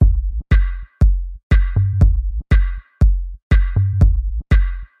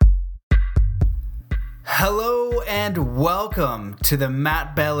Hello and welcome to the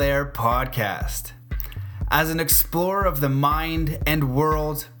Matt Belair podcast. As an explorer of the mind and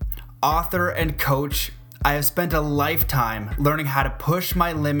world, author and coach, I have spent a lifetime learning how to push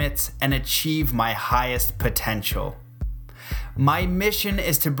my limits and achieve my highest potential. My mission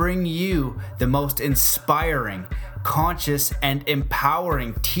is to bring you the most inspiring, conscious, and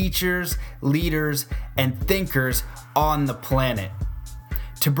empowering teachers, leaders, and thinkers on the planet.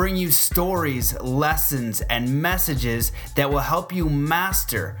 To bring you stories, lessons, and messages that will help you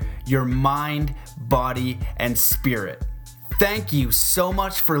master your mind, body, and spirit. Thank you so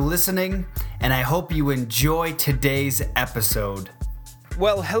much for listening, and I hope you enjoy today's episode.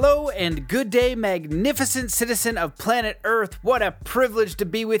 Well, hello and good day, magnificent citizen of planet Earth. What a privilege to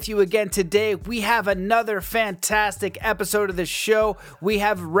be with you again today. We have another fantastic episode of the show. We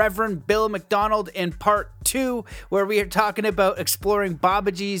have Reverend Bill McDonald in part 2, where we are talking about exploring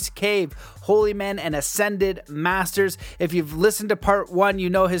Babaji's cave, holy men and ascended masters. If you've listened to part 1, you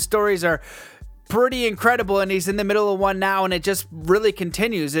know his stories are pretty incredible, and he's in the middle of one now, and it just really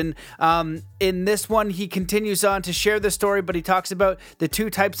continues. And in this one, he continues on to share the story, but he talks about the 2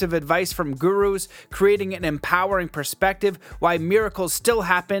 types of advice from gurus, creating an empowering perspective, why miracles still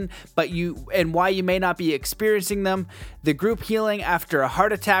happen, and why you may not be experiencing them, the group healing after a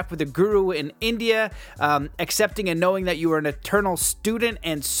heart attack with a guru in India, accepting and knowing that you are an eternal student,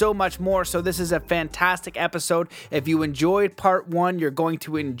 and so much more. So this is a fantastic episode. If you enjoyed part 1, you're going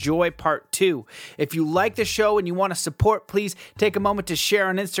to enjoy part 2. If you like the show and you want to support, please take a moment to share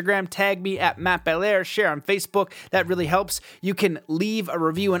on Instagram, tag me at Matt Belair, share on Facebook. That really helps. You can leave a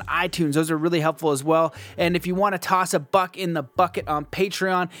review on iTunes. Those are really helpful as well. And if you want to toss a buck in the bucket on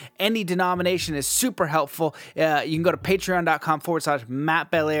Patreon, any denomination is super helpful. You can go to patreon.com/Matt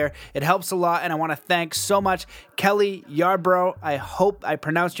Belair. It helps a lot. And I want to thank so much Kelly Yarbrough. I hope I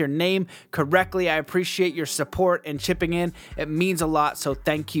pronounced your name correctly. I appreciate your support and chipping in. It means a lot. So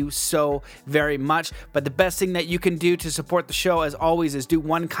thank you so very much. But the best thing that you can do to support the show, as always, is do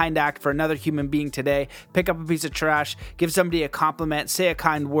one kind act for another human being today. Pick up a piece of trash, give somebody a compliment, say a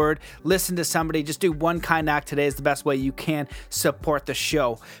kind word, listen to somebody. Just do one kind act today is the best way you can support the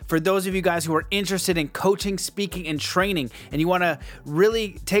show. For those of you guys who are interested in coaching, speaking, and training, and you want to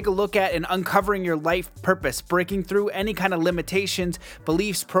really take a look at and uncovering your life purpose, breaking through any kind of limitations,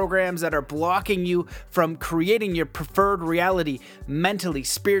 beliefs, programs that are blocking you from creating your preferred reality mentally,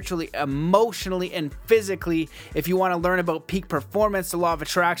 spiritually, emotionally, and physically. If you want to learn about peak performance, the law of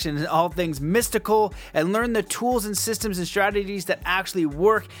attraction, and all things mystical, and learn the tools and systems and strategies that actually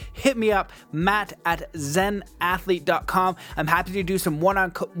work, hit me up, matt@zenathlete.com. I'm happy to do some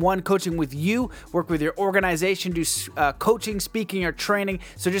one-on-one coaching with you, work with your organization, do coaching, speaking, or training.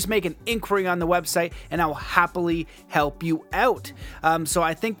 So just make an inquiry on the website, and I will happily help you out. So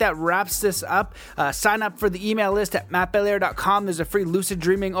I think that wraps this up. Sign up for the email list at mattbelair.com. There's a free lucid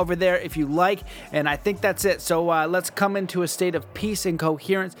dreaming over there if you like, and I think that's it. So let's come into a state of peace and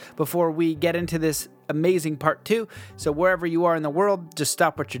coherence before we get into this amazing part 2. So wherever you are in the world, just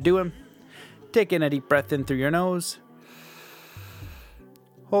stop what you're doing. Take in a deep breath in through your nose.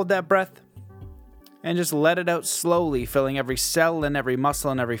 Hold that breath. And just let it out slowly, filling every cell and every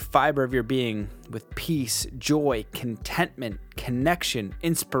muscle and every fiber of your being with peace, joy, contentment, connection,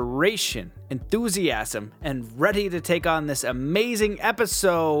 inspiration, enthusiasm, and ready to take on this amazing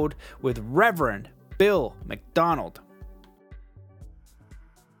episode with Reverend Bill McDonald.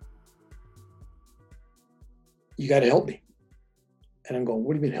 You got to help me. And I'm going,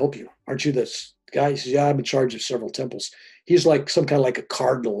 what do you mean help you? Aren't you this guy? He says, yeah, I'm in charge of several temples. He's like some kind of like a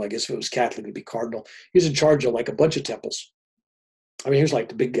cardinal. I guess if it was Catholic, it'd be cardinal. He's in charge of like a bunch of temples. I mean, he was like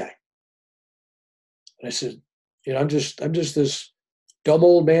the big guy. And I said, I'm just this dumb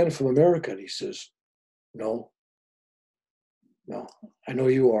old man from America. And he says, no, I know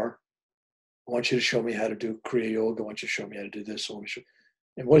you are. I want you to show me how to do Kriya Yoga. I want you to show me how to do this.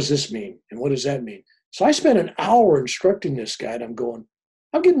 And what does this mean? And what does that mean? So I spent an hour instructing this guy, and I'm going,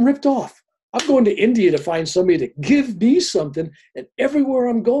 I'm getting ripped off. I'm going to India to find somebody to give me something, and everywhere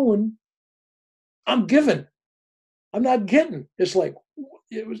I'm going, I'm giving. I'm not getting. It's like,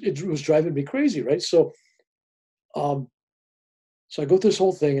 it was driving me crazy, right? So I go through this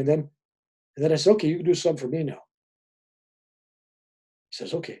whole thing, and then I said, okay, you can do something for me now. He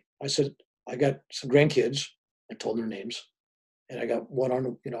says, okay. I said, I got some grandkids. I told their names, and I got one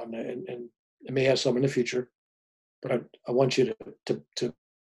on, and I may have some in the future, but I want you to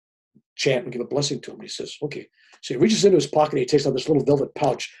chant and give a blessing to him. And he says, okay. So he reaches into his pocket and he takes out this little velvet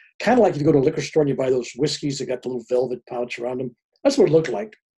pouch, kind of like if you go to a liquor store and you buy those whiskeys that got the little velvet pouch around them. That's what it looked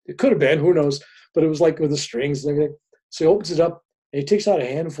like. It could have been, who knows, but it was like with the strings and everything. So he opens it up and he takes out a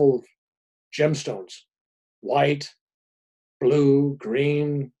handful of gemstones. white, blue,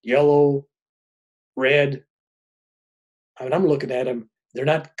 green, yellow, red. I mean, I'm looking at them. They're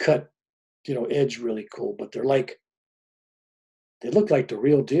not cut, edge really cool, but they look like the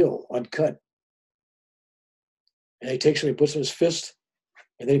real deal, uncut. And he takes them, he puts them in his fist,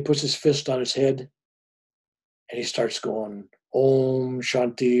 and then he puts his fist on his head, and he starts going, Om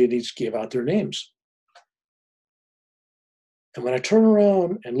Shanti, and he's give out their names. And when I turn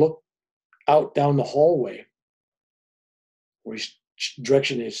around and look out down the hallway, where his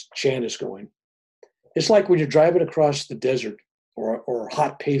direction his chant is going, it's like when you're driving across the desert or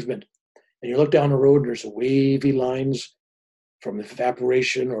hot pavement, and you look down the road and there's wavy lines from the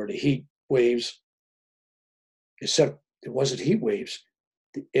evaporation or the heat waves, except it wasn't heat waves.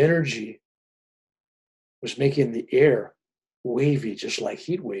 The energy was making the air wavy, just like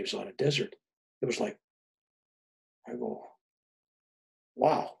heat waves on a desert. It was like, I go,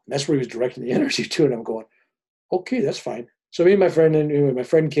 wow. And that's where he was directing the energy to. And I'm going, okay, that's fine. So me and my friend, and my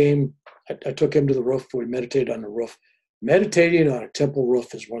friend came, I took him to the roof. We meditated on the roof. Meditating on a temple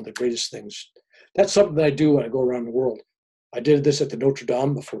roof is one of the greatest things. That's something that I do when I go around the world. I did this at the Notre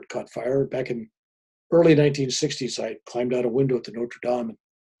Dame before it caught fire. Back in early 1960s, I climbed out a window at the Notre Dame and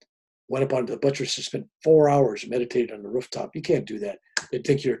went up onto the buttress and spent 4 hours and meditated on the rooftop. You can't do that. They'd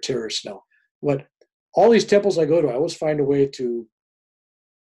think you're a terrorist now. But all these temples I go to, I always find a way to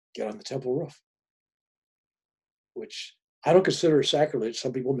get on the temple roof, which I don't consider sacrilege.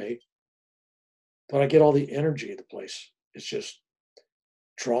 Some people may. But I get all the energy of the place. It just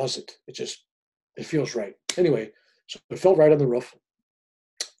draws it. It feels right. Anyway, so it felt right on the roof.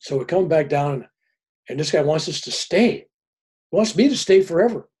 So we come back down, and this guy wants us to stay. He wants me to stay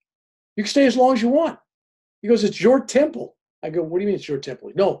forever. You can stay as long as you want. He goes, it's your temple. I go, what do you mean it's your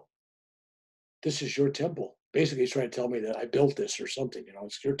temple? No, this is your temple. Basically, he's trying to tell me that I built this or something.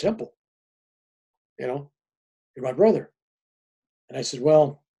 It's your temple. You're my brother. And I said,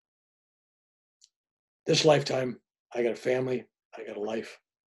 well, this lifetime, I got a family, I got a life.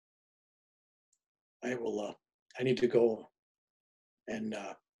 I need to go, and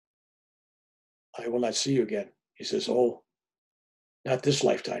I will not see you again. He says, oh, not this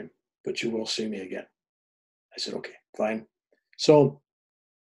lifetime, but you will see me again. I said, okay, fine. So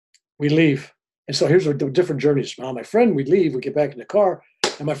we leave. And so here's the different journeys. Now, my friend, we leave, we get back in the car,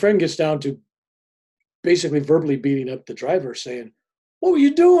 and my friend gets down to basically verbally beating up the driver, saying, what were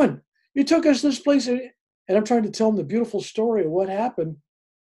you doing? You took us this place. And I'm trying to tell him the beautiful story of what happened.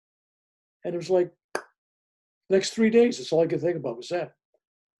 And it was like, next 3 days, that's all I could think about was that.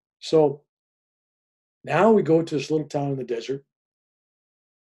 So now we go to this little town in the desert.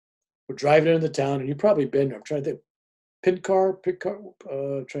 We're driving into the town, and you've probably been there. I'm trying to think. Pitcar,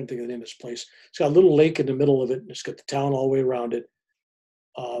 trying to think of the name of this place. It's got a little lake in the middle of it, and it's got the town all the way around it.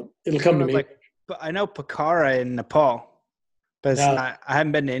 It'll come to me. But I know Pokhara in Nepal, but I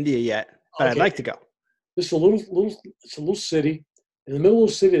haven't been to India yet, but okay. I'd like to go. This is it's a little city. In the middle of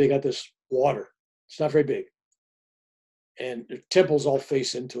the city, they got this water. It's not very big. And the temples all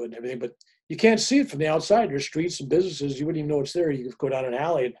face into it and everything, but you can't see it from the outside. There's streets and businesses. You wouldn't even know it's there. You could go down an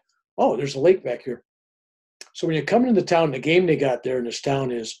alley and, oh, there's a lake back here. So when you come into the town, the game they got there in this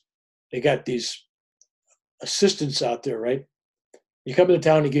town is they got these assistants out there, right? You come into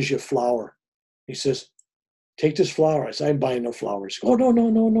town, he gives you a flower. He says, take this flower. I said, I'm buying no flowers. Oh,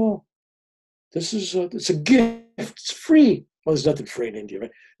 no. This is it's a gift. It's free. Well, there's nothing free in India,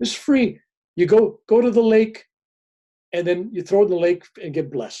 right? It's free. You go to the lake, and then you throw it in the lake and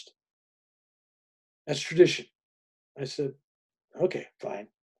get blessed. That's tradition. I said, okay, fine.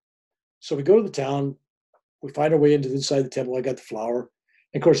 So we go to the town. We find our way into the inside the temple. I got the flower.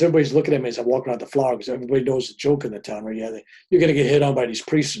 And of course, everybody's looking at me as I'm walking out the flower because everybody knows the joke in the town, right? Yeah, you're going to get hit on by these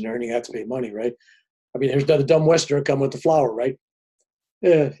priests in there and you have to pay money, right? I mean, there's another dumb Westerner come with the flower, right?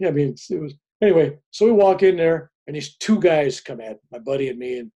 Yeah, I mean, it was. Anyway, so we walk in there, and these two guys come at my buddy and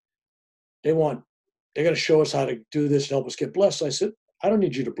me, and they're going to show us how to do this and help us get blessed. I said, I don't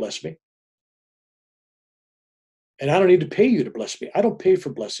need you to bless me. And I don't need to pay you to bless me. I don't pay for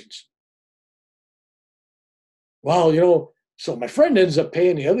blessings. Well, so my friend ends up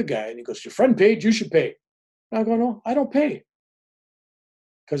paying the other guy, and he goes, your friend paid, you should pay. And I go, no, I don't pay.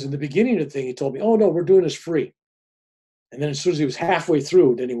 Because in the beginning of the thing, he told me, oh, no, we're doing this free. And then as soon as he was halfway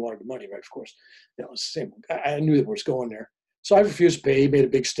through, then he wanted the money, right? Of course. It was the same. I knew that we was going there. So I refused to pay. He made a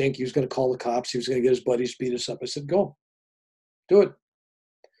big stink. He was going to call the cops. He was going to get his buddies to beat us up. I said, go. Do it.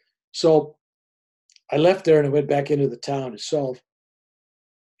 So I left there and I went back into the town itself.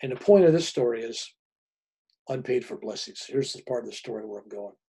 And the point of this story is unpaid for blessings. Here's the part of the story where I'm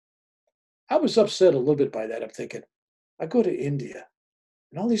going. I was upset a little bit by that. I'm thinking, I go to India,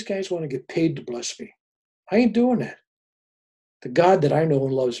 and all these guys want to get paid to bless me. I ain't doing that. The God that I know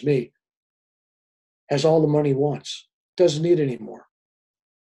and loves me has all the money he wants, doesn't need any more.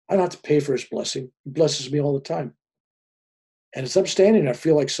 I don't have to pay for his blessing. He blesses me all the time. And as I'm standing, I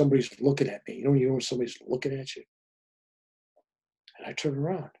feel like somebody's looking at me. You know when somebody's looking at you? And I turn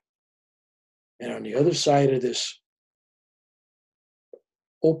around. And on the other side of this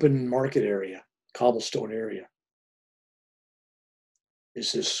open market area, cobblestone area,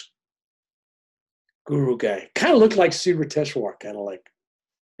 is this guru guy. Kind of looked like Sri Teshwar, kind of like,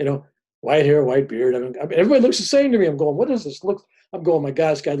 white hair, white beard. I mean, everybody looks the same to me. I'm going, what does this look? I'm going, my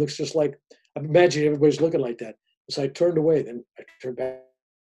God, this guy looks just like, I'm imagining everybody's looking like that. So I turned away. Then I turned back.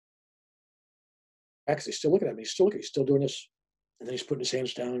 He's still looking at me. He's still looking. He's still doing this. And then he's putting his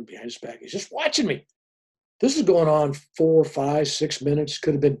hands down behind his back. He's just watching me. This is going on 4, 5, 6 minutes.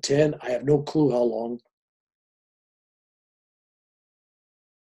 Could have been 10. I have no clue how long.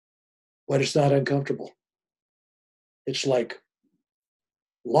 But it's not uncomfortable. It's like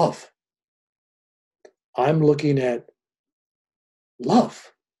love. I'm looking at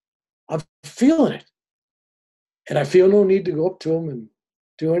love. I'm feeling it. And I feel no need to go up to him and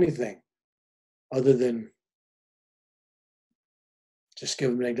do anything other than just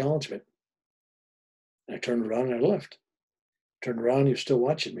give him an acknowledgement. And I turned around and I left. Turned around, he was still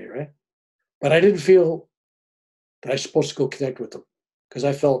watching me, right? But I didn't feel that I was supposed to go connect with him because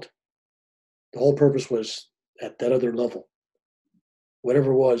I felt the whole purpose was at that other level.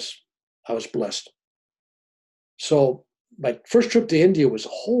 Whatever it was, I was blessed. So my first trip to India was a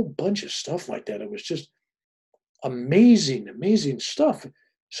whole bunch of stuff like that. It was just amazing, amazing stuff.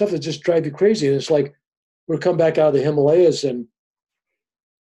 Stuff that just drives you crazy. And it's like we're coming back out of the Himalayas and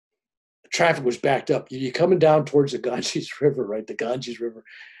the traffic was backed up. You're coming down towards the Ganges River, right? The Ganges River.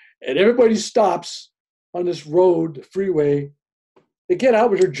 And everybody stops on this road, the freeway. They get out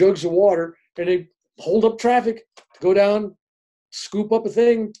with their jugs of water and they hold up traffic to go down, scoop up a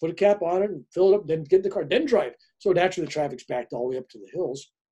thing, put a cap on it and fill it up, then get in the car, then drive. So naturally the traffic's backed all the way up to the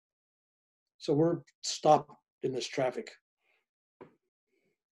hills. So we're stopped in this traffic.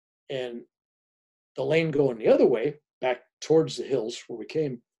 And the lane going the other way, back towards the hills where we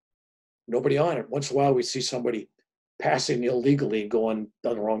came, nobody on it. Once in a while we see somebody passing illegally going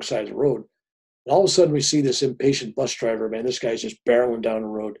on the wrong side of the road. And all of a sudden we see this impatient bus driver, man, this guy's just barreling down the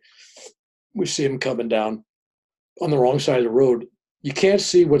road. We see him coming down on the wrong side of the road. You can't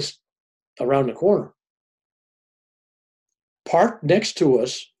see what's around the corner. Parked next to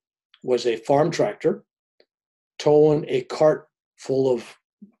us was a farm tractor towing a cart full of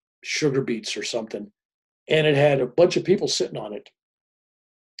sugar beets or something. And it had a bunch of people sitting on it.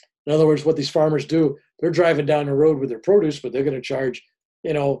 In other words, what these farmers do, they're driving down the road with their produce, but they're going to charge,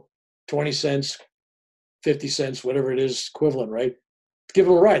 20 cents, 50 cents, whatever it is equivalent, right? Give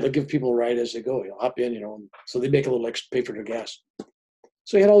them a ride. They'll give people a ride as they go, hop in, so they make a little extra, pay for their gas.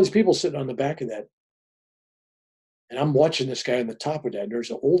 So you had all these people sitting on the back of that. And I'm watching this guy on the top of that. And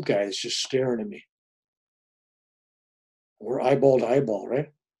there's an old guy that's just staring at me. We're eyeball to eyeball,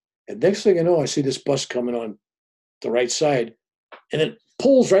 right? And next thing I know, I see this bus coming on the right side. And it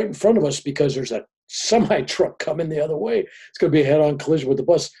pulls right in front of us because there's a semi truck coming the other way. It's going to be a head-on collision with the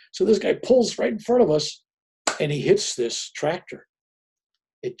bus. So this guy pulls right in front of us and he hits this tractor.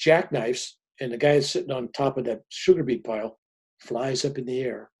 It jackknifes, and the guy that's sitting on top of that sugar beet pile flies up in the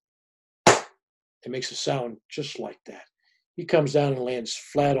air. It makes a sound just like that. He comes down and lands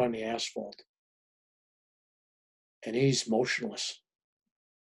flat on the asphalt. And he's motionless.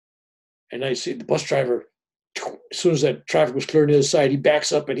 And I see the bus driver, as soon as that traffic was clear on the other side, he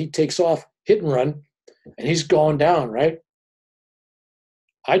backs up and he takes off, hit and run, and he's gone down, right?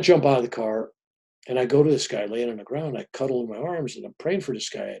 I jump out of the car and I go to this guy laying on the ground. I cuddle in my arms and I'm praying for this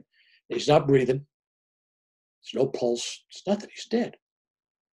guy. And he's not breathing. There's no pulse. It's nothing. He's dead.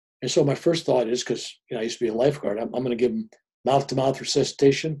 And so my first thought is, because I used to be a lifeguard, I'm going to give him mouth-to-mouth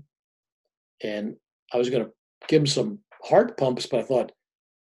resuscitation. And I was going to give him some heart pumps, but I thought,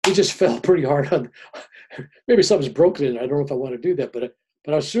 he just fell pretty hard on, maybe something's broken in it. I don't know if I want to do that, but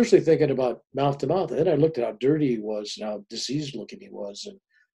I was seriously thinking about mouth to mouth. And then I looked at how dirty he was and how diseased looking he was.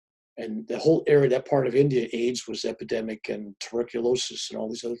 And the whole area, that part of India, AIDS was epidemic and tuberculosis and all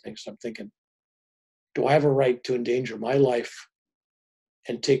these other things. So I'm thinking, do I have a right to endanger my life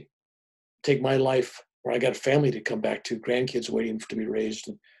and take my life where I got a family to come back to, grandkids waiting to be raised?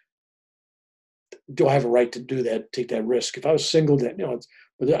 And do I have a right to do that, take that risk? If I was single, then,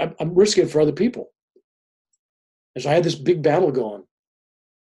 but I'm risking it for other people. And so I had this big battle going.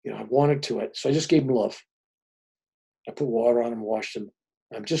 I wanted to it. So I just gave him love. I put water on him, washed him.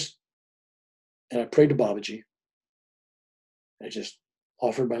 And I prayed to Babaji. I just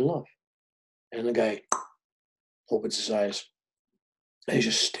offered my love. And the guy opens his eyes, and he's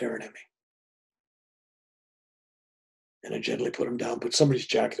just staring at me. And I gently put him down, put somebody's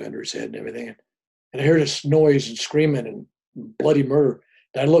jacket under his head and everything. And I hear this noise and screaming and bloody murder.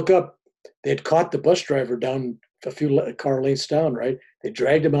 And I look up, they had caught the bus driver down a few car lengths down, right? They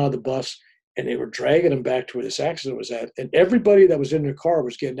dragged him out of the bus and they were dragging him back to where this accident was at. And everybody that was in the car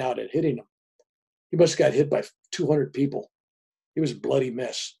was getting out and hitting him. He must have got hit by 200 people. He was a bloody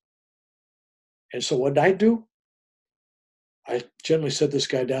mess. And so what did I do? I gently set this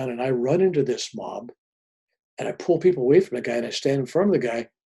guy down and I run into this mob and I pull people away from the guy and I stand in front of the guy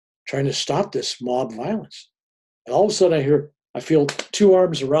trying to stop this mob violence. And all of a sudden I feel two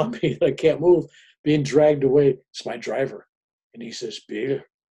arms around me that I can't move, being dragged away. It's my driver. And he says, Peter,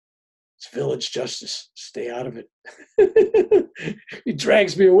 it's village justice. Stay out of it. He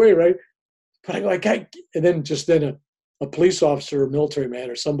drags me away, right? But I go, and then a police officer, a military man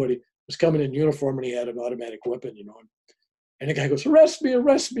or somebody was coming in uniform and he had an automatic weapon, And the guy goes, arrest me,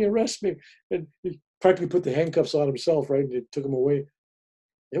 arrest me, arrest me. And he practically put the handcuffs on himself, right? And they took him away.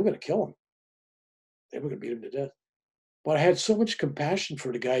 They were going to kill him. They were going to beat him to death. But I had so much compassion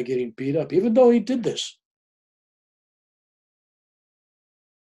for the guy getting beat up, even though he did this.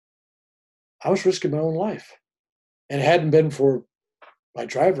 I was risking my own life. And it hadn't been for my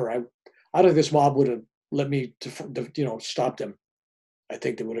driver, I don't think this mob would have let me to stop them. I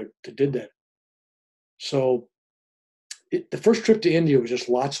think they would have did that. So the first trip to India was just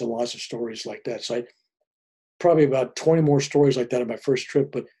lots and lots of stories like that. So I probably about 20 more stories like that on my first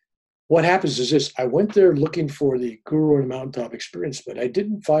trip. But what happens is this: I went there looking for the guru and mountaintop experience, but I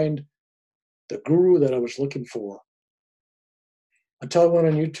didn't find the guru that I was looking for until I went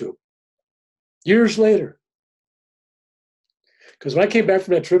on YouTube years later. Because when I came back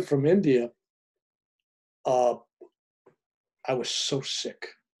from that trip from India, I was so sick.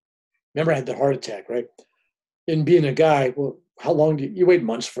 Remember, I had the heart attack, right? And being a guy, well, how long do you wait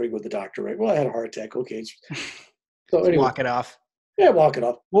months before you go to the doctor, right? Well, I had a heart attack. Okay. So anyway, walk it off. Yeah, walk it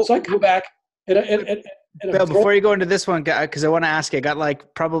off. Well, so I come back. Bill, before you go into this one, because I want to ask you, I got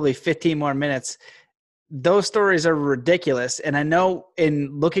like probably 15 more minutes. Those stories are ridiculous. And I know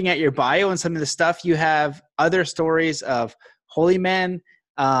in looking at your bio and some of the stuff, you have other stories of holy men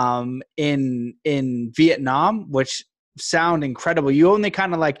in Vietnam, which sound incredible. You only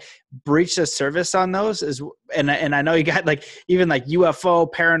kind of like breached a service on those, and I know you got like even like UFO,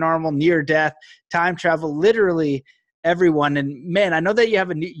 paranormal, near death, time travel, literally everyone. And man, I know that you have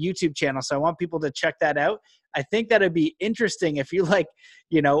a new YouTube channel, so I want people to check that out. I think that it'd be interesting if you like,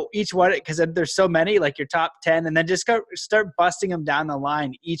 each one, because there's so many, like your top 10, and then just start busting them down the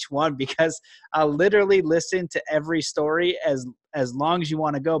line, each one, because I'll literally listen to every story as long as you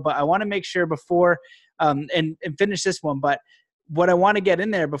want to go. But I want to make sure before, and finish this one, but what I want to get in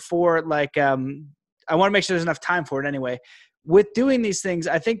there before, I want to make sure there's enough time for it anyway. With doing these things,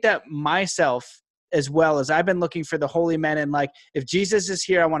 I think that myself, as well as I've been looking for the holy men, and like, if Jesus is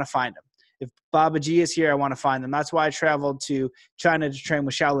here, I want to find him. If Babaji is here, I want to find them. That's why I traveled to China to train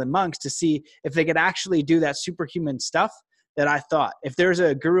with Shaolin monks, to see if they could actually do that superhuman stuff that I thought. If there's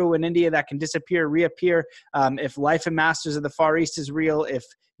a guru in India that can disappear, reappear, if Life and Masters of the Far East is real, if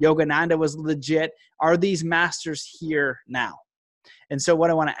Yogananda was legit, are these masters here now? And so what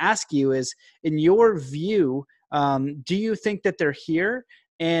I want to ask you is, in your view, do you think that they're here?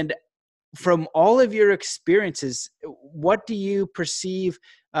 And from all of your experiences, what do you perceive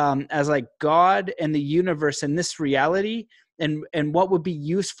as like God and the universe and this reality, and what would be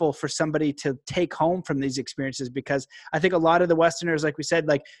useful for somebody to take home from these experiences? Because I think a lot of the Westerners, like we said,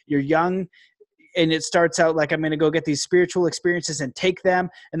 like, you're young and it starts out like, I'm going to go get these spiritual experiences and take them,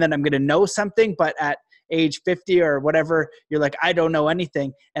 and then I'm going to know something. But at age 50 or whatever, you're like, I don't know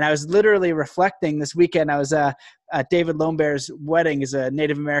anything. And I was literally reflecting this weekend. I was at David Lombaire's wedding as a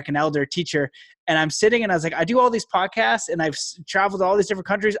Native American elder teacher. And I'm sitting and I was like, I do all these podcasts and I've traveled to all these different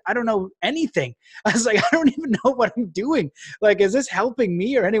countries. I don't know anything. I was like, I don't even know what I'm doing. Like, is this helping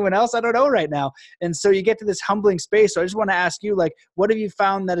me or anyone else? I don't know right now. And so you get to this humbling space. So I just want to ask you, like, what have you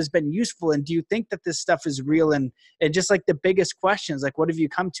found that has been useful? And do you think that this stuff is real? And just like the biggest questions, like, what have you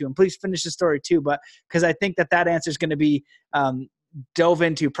come to? And please finish the story too, but because I think that answer is going to be dove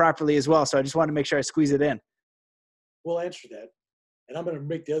into properly as well. So I just want to make sure I squeeze it in. We'll answer that. And I'm going to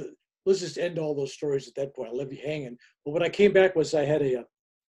make the other, let's just end all those stories at that point. I'll leave you hanging. But when I came back was I had a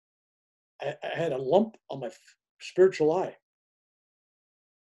lump on my spiritual eye.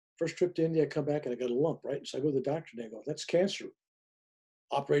 First trip to India, I come back and I got a lump, right? So I go to the doctor and they go, that's cancer.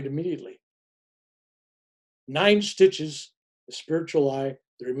 Operate immediately. 9 stitches, the spiritual eye.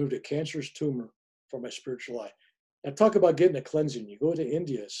 They removed a cancerous tumor from my spiritual eye. Now talk about getting a cleansing. You go to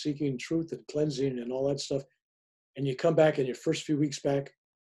India seeking truth and cleansing and all that stuff. and you come back in your first few weeks back,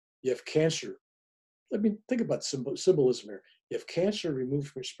 you have cancer. I mean, think about symbolism here. You have cancer removed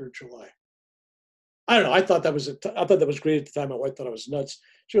from your spiritual eye. I don't know. I thought that was great at the time. My wife thought I was nuts.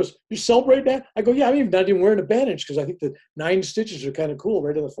 She goes, "You celebrate that?" I go, "Yeah, I'm not even wearing a bandage because I think the 9 stitches are kind of cool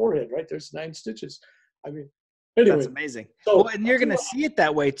right on the forehead, right? There's 9 stitches." I mean, anyway. That's amazing. So, well, and you're going to see it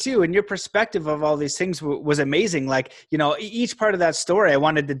that way too. And your perspective of all these things was amazing. Like, each part of that story, I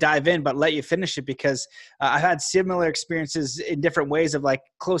wanted to dive in, but let you finish it because I've had similar experiences in different ways of like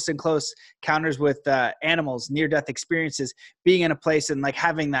close encounters with animals, near-death experiences, being in a place and like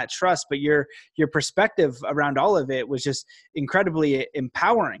having that trust. But your perspective around all of it was just incredibly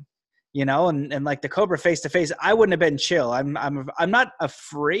empowering. And like the cobra face to face, I wouldn't have been chill. I'm not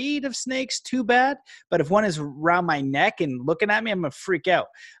afraid of snakes too bad, but if one is around my neck and looking at me, I'm gonna freak out,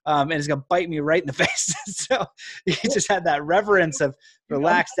 and it's gonna bite me right in the face. So you just had that reverence of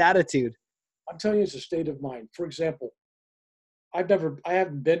relaxed attitude. I'm telling you, it's a state of mind. For example, I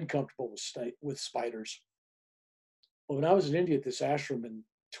haven't been comfortable with spiders. But when I was in India at this ashram in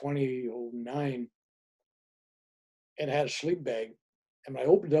 2009, and I had a sleep bag. And I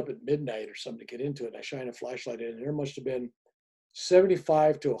opened it up at midnight or something to get into it, and I shine a flashlight in, and there must have been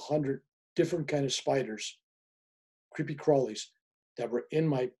 75 to 100 different kind of spiders, creepy crawlies, that were in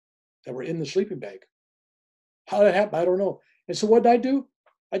the sleeping bag. How that happened, I don't know. And so what did I do?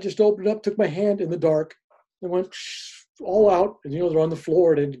 I just opened it up, took my hand in the dark, and went all out. And they're on the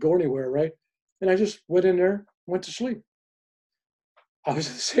floor, they didn't go anywhere, right? And I just went in there, went to sleep. I was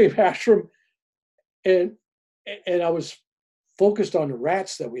in the same ashram, and I was focused on the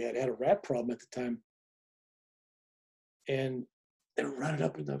rats that we had a rat problem at the time, and they were running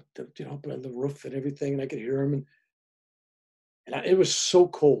up in up on the roof and everything, and I could hear them, and it was so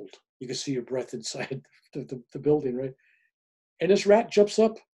cold you could see your breath inside the building, right? And this rat jumps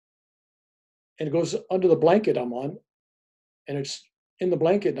up and it goes under the blanket I'm on, and it's in the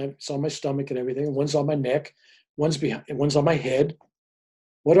blanket, and it's on my stomach and everything. One's on my neck, one's behind, and one's on my head.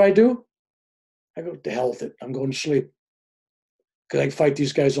 What do? I go, to hell with it. I'm going to sleep. Because I can fight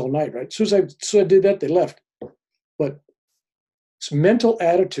these guys all night, right? As soon as I did that, they left. But it's mental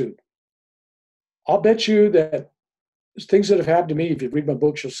attitude. I'll bet you that things that have happened to me, if you read my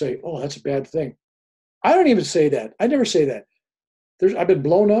books, you'll say, "Oh, that's a bad thing." I don't even say that. I never say that. I've been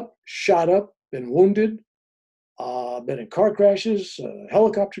blown up, shot up, been wounded, been in car crashes,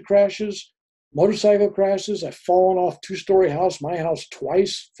 helicopter crashes, motorcycle crashes. I've fallen off 2-story house, my house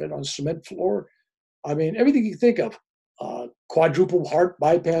twice, fed on cement floor. I mean, everything you can think of. Quadruple heart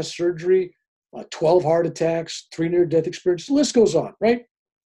bypass surgery, 12 heart attacks, 3 near-death experiences. The list goes on, right?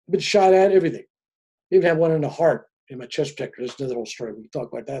 Been shot at, everything. Even had one in the heart in my chest protector. That's another whole story. We can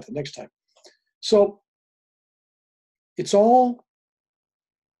talk about that the next time. So it's all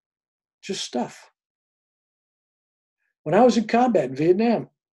just stuff. When I was in combat in Vietnam,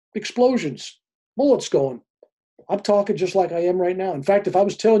 explosions, bullets going. I'm talking just like I am right now. In fact, if I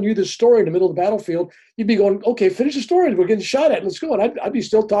was telling you this story in the middle of the battlefield, you'd be going, "Okay, finish the story. We're getting shot at. Let's go." And I'd be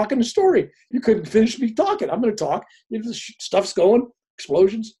still talking the story. You couldn't finish me talking. I'm going to talk. Stuff's going,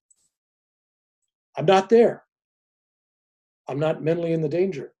 explosions. I'm not there. I'm not mentally in the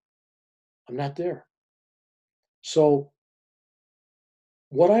danger. I'm not there. So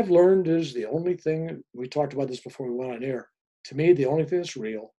what I've learned is the only thing, we talked about this before we went on air, to me, the only thing that's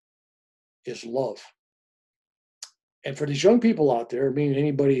real is love. And for these young people out there, meaning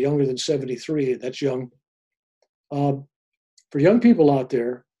anybody younger than 73, that's young. For young people out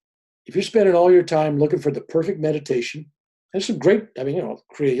there, if you're spending all your time looking for the perfect meditation, there's some great,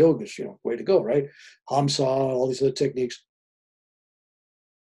 Kriya Yoga is, way to go, right? Hamsa, all these other techniques.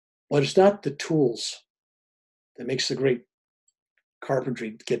 But it's not the tools that makes the great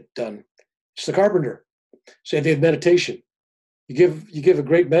carpentry get done. It's the carpenter. Same thing with meditation. You give a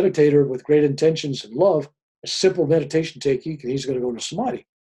great meditator with great intentions and love a simple meditation technique, and he's going to go into samadhi.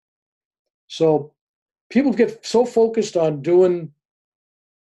 So people get so focused on doing.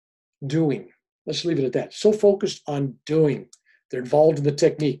 Let's leave it at that. So focused on doing. They're involved in the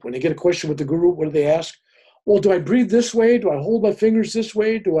technique. When they get a question with the guru, what do they ask? Well, do I breathe this way? Do I hold my fingers this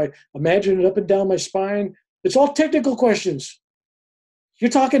way? Do I imagine it up and down my spine? It's all technical questions. You're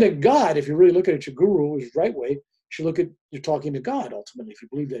talking to God. If you're really looking at your guru is the right way, you're talking to God ultimately, if you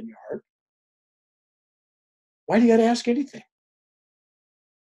believe that in your heart. Why do you got to ask anything?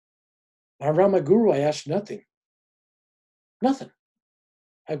 When I'm around my guru, I ask nothing. Nothing.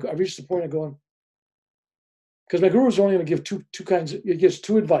 I reached the point of going, because my guru is only going to give two kinds. He gives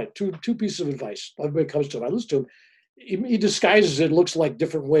two pieces of advice. Everybody comes to him. I listen to him. He disguises it. Looks like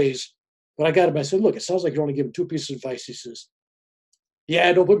different ways. But I got him. I said, "Look, it sounds like you're only giving 2 pieces of advice." He says,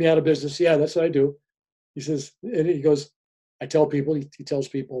 "Yeah, don't put me out of business." Yeah, that's what I do. He says, and he goes, I tell people, he tells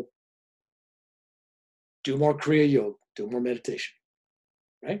people, do more Kriya Yoga, do more meditation,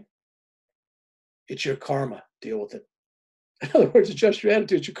 right? It's your karma. Deal with it. In other words, adjust your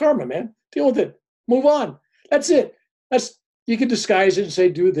attitude. It's your karma, man. Deal with it. Move on. That's it. You can disguise it and say,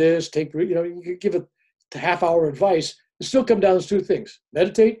 do this, you can give it a half-hour advice. It still come down to two things: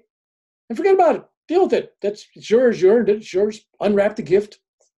 meditate and forget about it. Deal with it. It's yours. You earned it. It's yours. Unwrap the gift.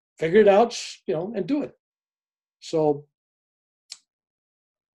 Figure it out. And do it. So,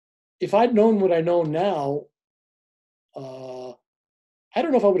 if I'd known what I know now, I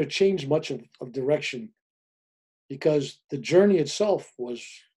don't know if I would have changed much of direction, because the journey itself was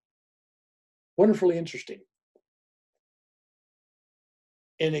wonderfully interesting.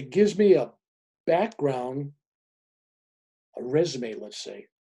 And it gives me a background, a resume, let's say,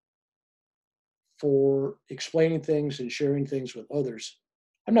 for explaining things and sharing things with others.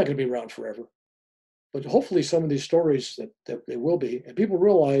 I'm not going to be around forever, but hopefully some of these stories that they will be, and people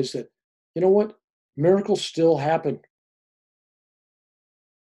realize that, you know what, miracles still happen,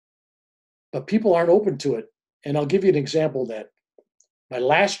 but people aren't open to it. And I'll give you an example of that. My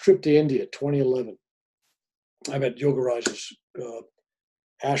last trip to India, 2011, I'm at Yogaraj's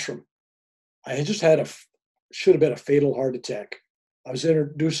ashram. I had just had should have been a fatal heart attack. I was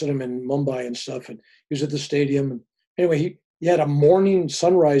introducing him in Mumbai and stuff, and he was at the stadium. And anyway, he had a morning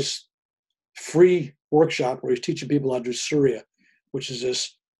sunrise free workshop where he's teaching people how to do Surya, which is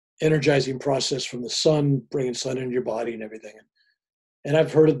this energizing process from the sun, bringing sun into your body and everything. And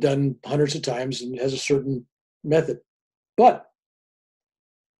I've heard it done hundreds of times and has a certain method. But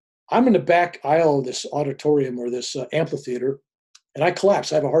I'm in the back aisle of this auditorium or this amphitheater, and I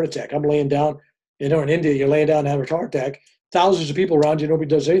collapse. I have a heart attack. I'm laying down. In India, you're laying down and having a heart attack. Thousands of people around you, nobody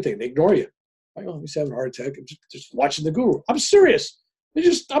does anything. They ignore you. He's having a heart attack. I'm just watching the guru. I'm serious.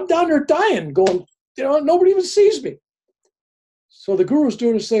 I'm down there dying, going, nobody even sees me. So the guru's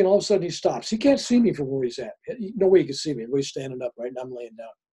doing his thing, and all of a sudden he stops. He can't see me from where he's at. No way he can see me. The way he's standing up, right? And I'm laying down.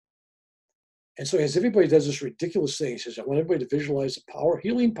 And so as everybody does this ridiculous thing, he says, I want everybody to visualize the power,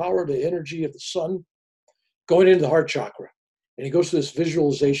 healing power, the energy of the sun going into the heart chakra. And he goes through this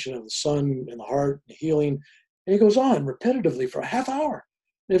visualization of the sun and the heart and the healing. And he goes on repetitively for a half hour.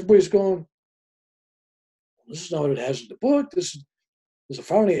 And everybody's going, this is not what it has in the book. So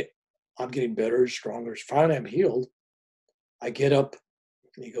finally, I'm getting better, stronger. Finally, I'm healed. I get up,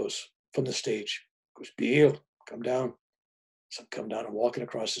 and he goes from the stage, be healed, come down. So I come down and walking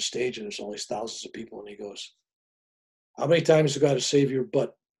across the stage, and there's only thousands of people. And he goes, how many times have you got to save your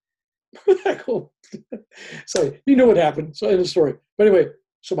butt? I go, so you know what happened. So end of story. But anyway,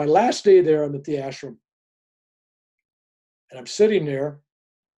 so my last day there, I'm at the ashram. And I'm sitting there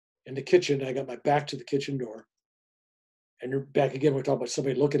in the kitchen. I got my back to the kitchen door. And you're back again. We're talking about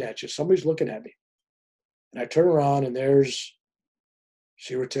somebody looking at you. Somebody's looking at me. And I turn around, and there's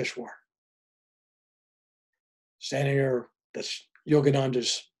Sri Yukteswar standing there. That's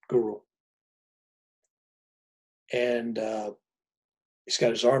Yogananda's guru. And he's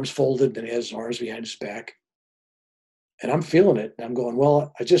got his arms folded, and he has his arms behind his back. And I'm feeling it. And I'm going,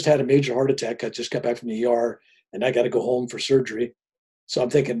 well, I just had a major heart attack. I just got back from the ER, and I got to go home for surgery. So I'm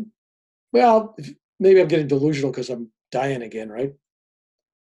thinking, well, maybe I'm getting delusional because I'm dying again, right?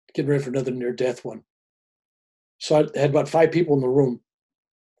 Getting ready for another near-death one. So I had about 5 people in the room.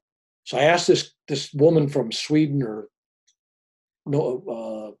 So I asked this woman from Sweden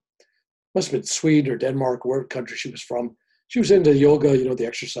must have been Sweden or Denmark, where country she was from. She was into yoga, the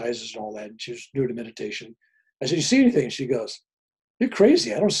exercises and all that. And she was new to meditation. I said, you see anything? And she goes, you're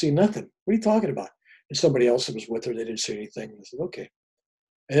crazy. I don't see nothing. What are you talking about? And somebody else that was with her, they didn't see anything. I said, okay.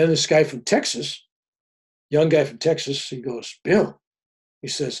 And then this guy from Texas, young guy from Texas, he goes, Bill, he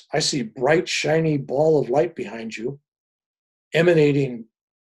says, I see a bright, shiny ball of light behind you, emanating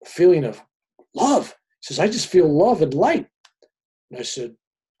a feeling of love. He says, I just feel love and light. And I said,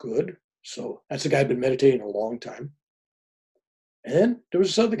 good. So that's a guy who'd been meditating a long time. And then there was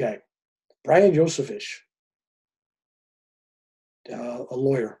this other guy, Brian Yosefovich, a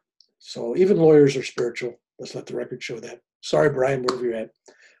lawyer. So even lawyers are spiritual. Let's let the record show that. Sorry, Brian, wherever you're at.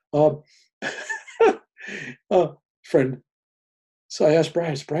 Friend. So I asked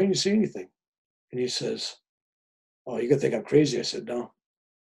Brian, Brian, you see anything? And he says, oh, you're going to think I'm crazy. I said, no.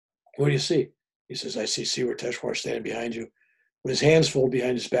 What do you see? He says, I see Sri Yukteswar standing behind you with his hands folded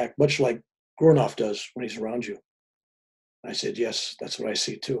behind his back, much like Gurunov does when he's around you. I said, yes, that's what I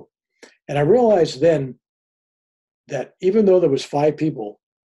see too. And I realized then that even though there was 5 people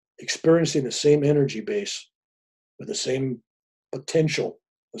experiencing the same energy base with the same potential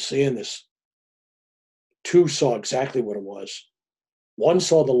of seeing this, 2 saw exactly what it was. 1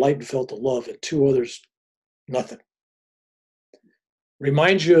 saw the light and felt the love, and 2 others Nothing.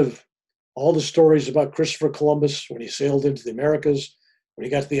 Reminds you of all the stories about Christopher Columbus when he sailed into the Americas, when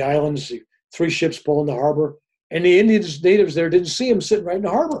he got to the islands, 3 ships pulled in the harbor, and the Indians, natives there didn't see him sitting right in the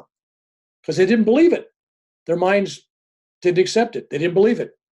harbor because they didn't believe it. Their minds didn't accept it. They didn't believe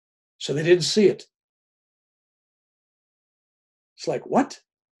it. So they didn't see it. It's like, what?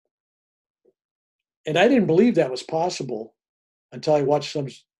 And I didn't believe that was possible until I watched some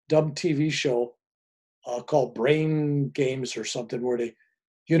dumb TV show called Brain Games or something, where the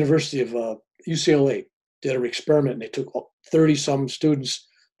University of UCLA did an experiment, and they took 30-some students,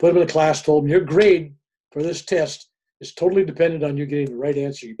 put them in a class, told them, your grade for this test is totally dependent on you getting the right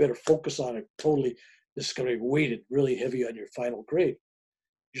answer. You better focus on it totally. This is going to be weighted really heavy on your final grade.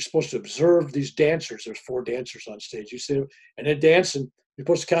 You're supposed to observe these dancers. There's 4 dancers on stage. You see them, and they're dancing. You're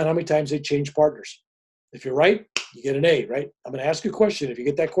supposed to count how many times they change partners. If you're right, you get an A, right? I'm going to ask you a question. If you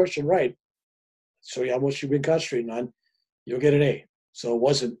get that question right, show you how much you've been concentrating on, you'll get an A. So it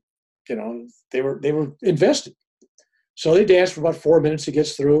wasn't, they were invested. So they danced for about 4 minutes. He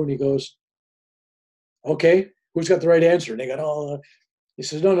gets through and he goes, okay, who's got the right answer? And they go, he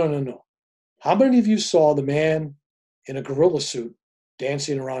says, no. How many of you saw the man in a gorilla suit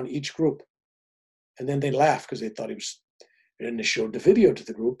dancing around each group? And then they laughed because they thought he was, and they showed the video to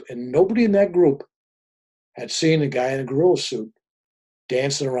the group, and nobody in that group had seen a guy in a gorilla suit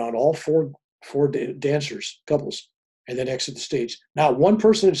dancing around all four dancers, couples, and then exit the stage. Not one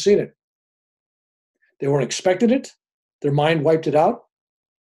person had seen it. They weren't expecting it. Their mind wiped it out.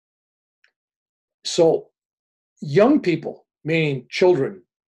 So young people, meaning children,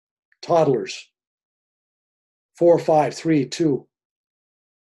 toddlers, 4, 5, 3, 2,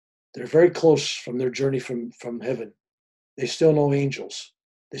 they're very close from their journey from heaven. They still know angels.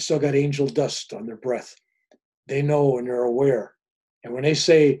 They still got angel dust on their breath. They know and they're aware. And when they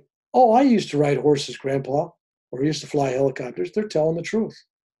say, oh, I used to ride horses, Grandpa, or I used to fly helicopters, they're telling the truth.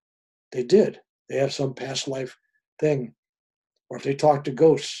 They did. They have some past life thing. Or if they talk to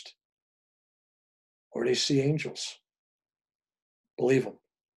ghosts, or they see angels, believe them.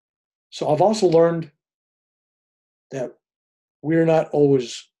 So I've also learned that we're not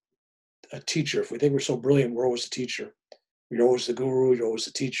always a teacher. If we think we're so brilliant, we're always a teacher. You're always the guru, you're always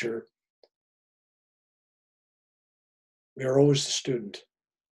the teacher. We are always the student.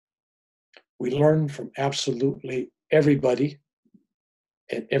 We learn from absolutely everybody,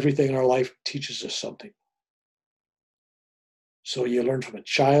 and everything in our life teaches us something. So you learn from a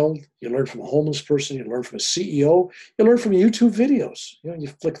child, you learn from a homeless person, you learn from a CEO, you learn from YouTube videos. You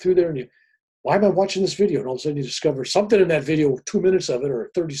flick through there and why am I watching this video? And all of a sudden you discover something in that video, 2 minutes of it or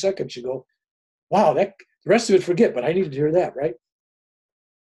 30 seconds, you go, wow, the rest of it forget, but I needed to hear that, right?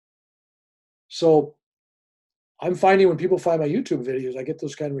 So I'm finding when people find my YouTube videos, I get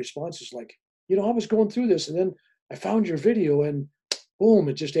those kind of responses like, I was going through this and then I found your video and boom,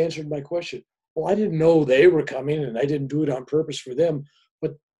 it just answered my question. Well, I didn't know they were coming and I didn't do it on purpose for them,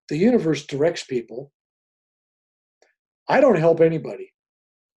 but the universe directs people. I don't help anybody.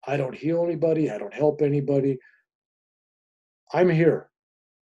 I don't heal anybody. I don't help anybody. I'm here.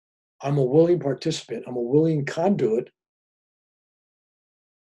 I'm a willing participant. I'm a willing conduit.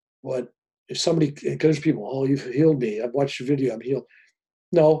 But if somebody encourages people, oh, you've healed me. I've watched your video. I'm healed.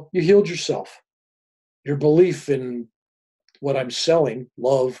 No, you healed yourself. Your belief in what I'm selling,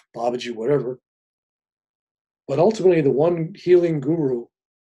 love, Babaji, whatever. But ultimately, the one healing guru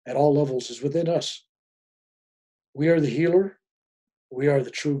at all levels is within us. We are the healer. We are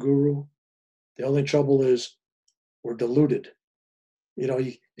the true guru. The only trouble is we're deluded.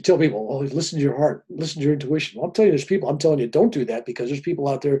 You tell people, oh, listen to your heart, listen to your intuition. Well, I'm telling you, there's people, I'm telling you, don't do that because there's people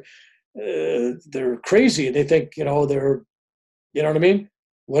out there, they're crazy and they think, they're, you know what I mean?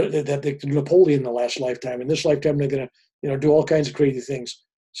 That they Napoleon in the last lifetime. In this lifetime, they're going to, do all kinds of crazy things.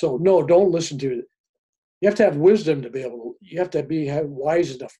 So no, don't listen to it. You have to have wisdom to be able to, you have to be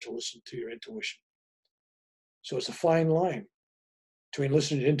wise enough to listen to your intuition. So it's a fine line between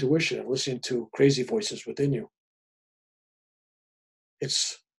listening to intuition and listening to crazy voices within you.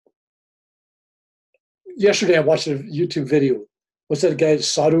 Yesterday I watched a YouTube video. What's that guy,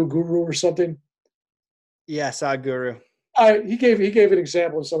 Sadhu Guru or something? Yeah, Sadhguru. He gave an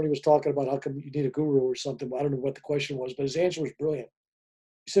example and somebody was talking about how come you need a guru or something. I don't know what the question was, but his answer was brilliant.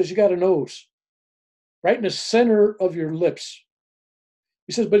 He says, you got a nose right in the center of your lips.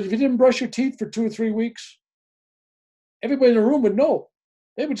 He says, but if you didn't brush your teeth for 2 or 3 weeks, everybody in the room would know.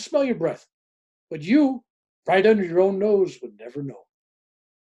 They would smell your breath. But you, right under your own nose, would never know.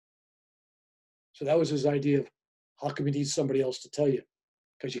 So that was his idea of how come you need somebody else to tell you?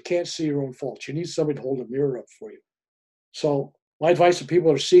 Because you can't see your own faults. You need somebody to hold a mirror up for you. So my advice to people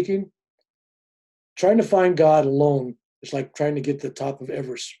who are seeking, trying to find God alone is like trying to get to the top of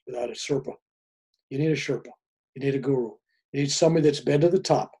Everest without a Sherpa. You need a Sherpa. You need a guru. You need somebody that's been to the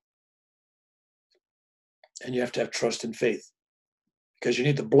top. And you have to have trust and faith because you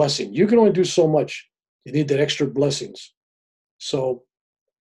need the blessing. You can only do so much. You need that extra blessings. So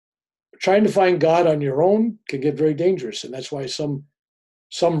trying to find God on your own can get very dangerous. And that's why some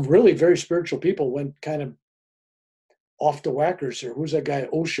really very spiritual people went kind of off the whackers there. Who's that guy,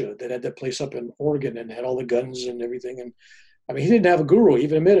 Osha, that had that place up in Oregon and had all the guns and everything? And I mean, he didn't have a guru, he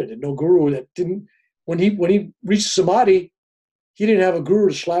even admitted it. No guru that didn't, when he reached Samadhi, he didn't have a guru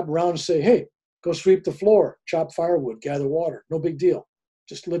to slap around and say, hey, go sweep the floor, chop firewood, gather water. No big deal.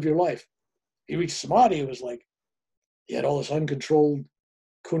 Just live your life. He reached Samadhi, it was like, he had all this uncontrolled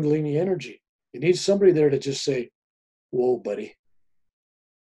Kundalini energy. You need somebody there to just say, whoa, buddy,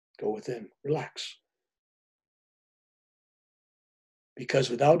 go within, relax. Because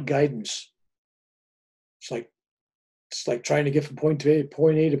without guidance, it's like trying to get from point A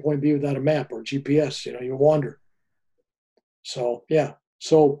to point B without a map or GPS. You wander. So yeah.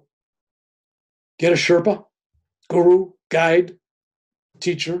 So get a Sherpa, guru, guide,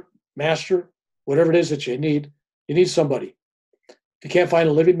 teacher, master, whatever it is that you need. You need somebody. If you can't find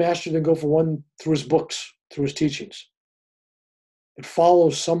a living master, then go for one through his books, through his teachings. But follow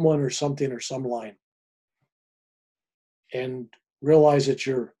someone or something or some line. And realize that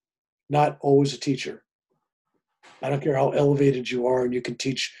you're not always a teacher. I don't care how elevated you are, and you can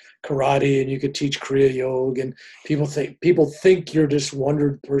teach karate and you can teach Kriya Yoga, and people think you're this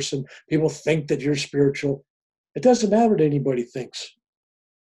wondered person. People think that you're spiritual. It doesn't matter what anybody thinks.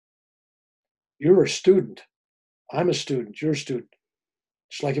 You're a student. I'm a student. You're a student.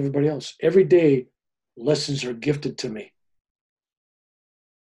 Just like everybody else. Every day, lessons are gifted to me.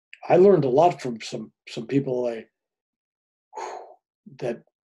 I learned a lot from some people that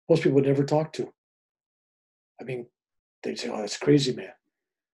most people would never talk to. I mean, they'd say, oh, that's crazy, man.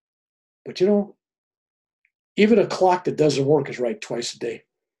 But even a clock that doesn't work is right twice a day,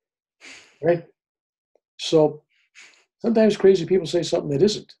 right? So sometimes crazy people say something that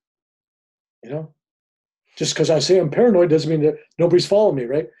isn't, Just because I say I'm paranoid doesn't mean that nobody's following me,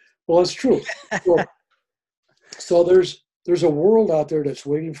 right? Well, that's true. So there's a world out there that's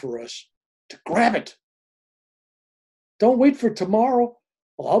waiting for us to grab it. Don't wait for tomorrow.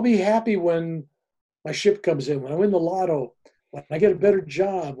 Well, I'll be happy when my ship comes in, when I win the lotto, when I get a better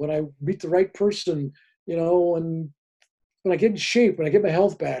job, when I meet the right person, and when I get in shape, when I get my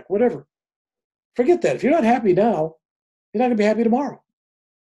health back, whatever. Forget that. If you're not happy now, you're not going to be happy tomorrow.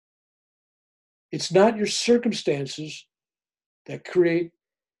 It's not your circumstances that create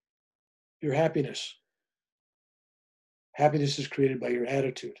your happiness. Happiness is created by your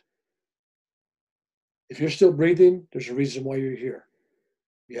attitude. If you're still breathing, there's a reason why you're here.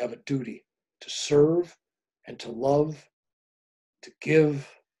 You have a duty to serve and to love, to give,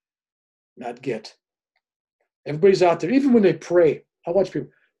 not get. Everybody's out there, even when they pray. I watch people,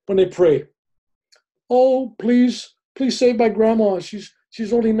 when they pray, oh, please save my grandma.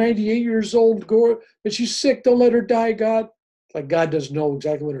 She's only 98 years old, but she's sick. Don't let her die, God. Like God doesn't know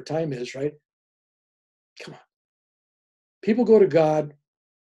exactly what her time is, right? Come on. People go to God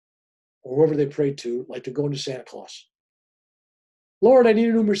or whoever they pray to, like they're going to Santa Claus. Lord, I need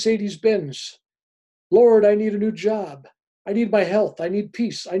a new Mercedes-Benz. Lord, I need a new job. I need my health. I need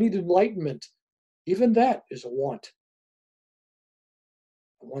peace. I need enlightenment. Even that is a want.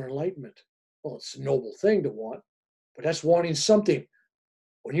 I want enlightenment. Well, it's a noble thing to want, but that's wanting something.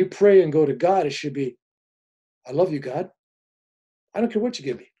 When you pray and go to God, it should be, I love you, God. I don't care what you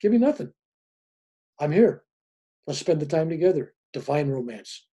give me. Give me nothing. I'm here. Let's spend the time together. Divine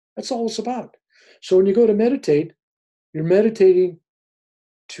romance. That's all it's about. So when you go to meditate, you're meditating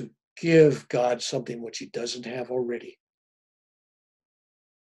to give God something which he doesn't have already.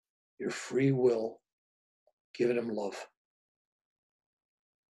 Your free will, giving him love.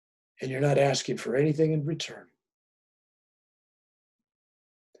 And you're not asking for anything in return.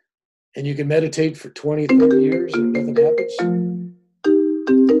 And you can meditate for 20, 30 years and nothing happens.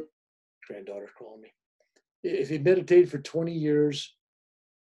 Granddaughter's calling me. If you meditate for 20 years,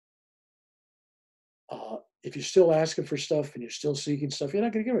 if you're still asking for stuff and you're still seeking stuff, you're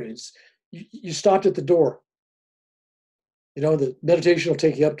not going to get it. You stopped at the door. The meditation will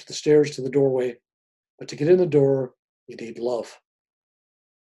take you up to the stairs to the doorway. But to get in the door, you need love.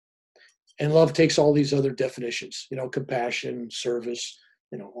 And love takes all these other definitions, compassion, service,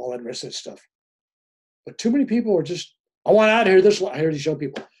 all that rest of that stuff. But too many people are just, I want out of here. I hear these young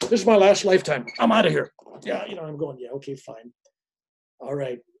people, this is my last lifetime. I'm out of here. Yeah, I'm going, yeah, okay, fine. All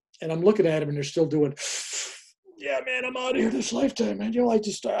right. And I'm looking at them and they're still doing, yeah, man, I'm out of here this lifetime, man.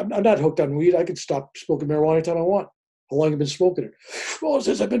 I'm not hooked on weed. I could stop smoking marijuana anytime I want. How long have you been smoking it? Well,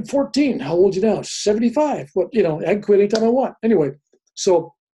 since I've been 14. How old are you now? 75. But, I can quit anytime I want. Anyway,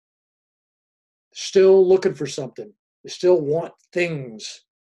 so still looking for something. You still want things.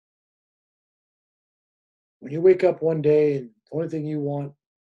 When you wake up one day and the only thing you want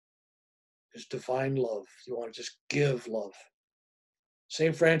is divine love. You want to just give love.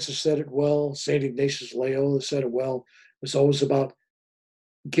 St. Francis said it well. St. Ignatius Loyola said it well. It's always about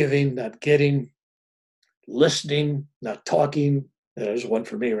giving, not getting, listening, not talking. There's one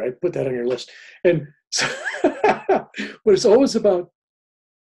for me, right? Put that on your list. And so, but it's always about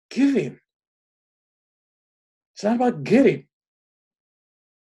giving. It's not about getting.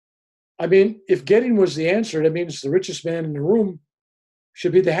 I mean, if getting was the answer, that means the richest man in the room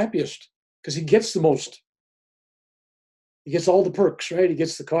should be the happiest because he gets the most. He gets all the perks, right? He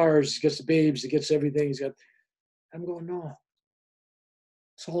gets the cars, he gets the babes, he gets everything. I'm going, no.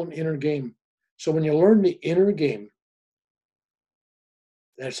 It's all an inner game. So when you learn the inner game,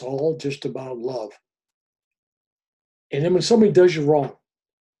 that's all just about love. And then when somebody does you wrong,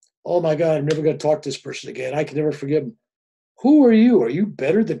 oh my God, I'm never going to talk to this person again. I can never forgive him. Who are you? Are you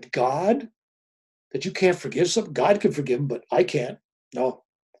better than God? That you can't forgive something? God can forgive him, but I can't. No.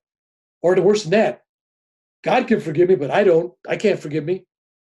 Or the worse than that, God can forgive me, but I don't. I can't forgive me.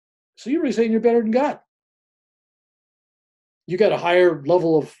 So you're really saying you're better than God. You got a higher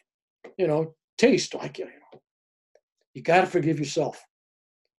level of, taste. You got to forgive yourself.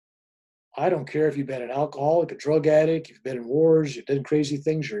 I don't care if you've been an alcoholic, a drug addict, you've been in wars, you've done crazy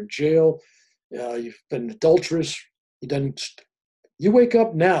things, you're in jail, you've been adulterous, you wake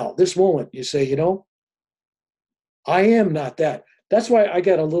up now, this moment, you say, I am not that. That's why I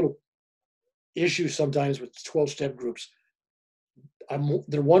got a little issue sometimes with 12-step groups.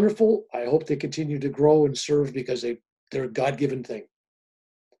 They're wonderful. I hope they continue to grow and serve because they're a God-given thing.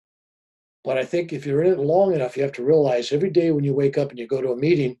 But I think if you're in it long enough, you have to realize every day when you wake up and you go to a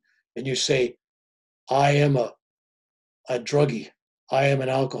meeting and you say, I am a druggie, I am an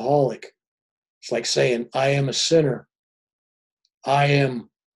alcoholic. It's like saying, I am a sinner.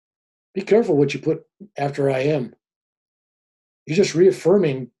 Be careful what you put after I am. You're just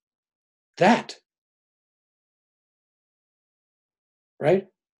reaffirming that. Right?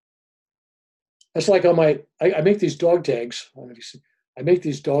 That's like on I make these dog tags. I make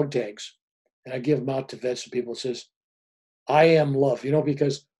these dog tags and I give them out to vets and people. It says, I am love,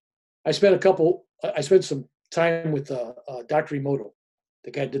 because I spent some time with Dr. Emoto.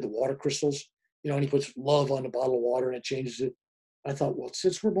 The guy did the water crystals, and he puts love on a bottle of water and it changes it. I thought, well,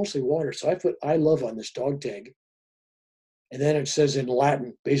 since we're mostly water, so I put I love on this dog tag. And then it says in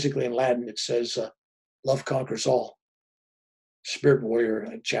Latin, basically in Latin, it says, love conquers all. Spirit warrior,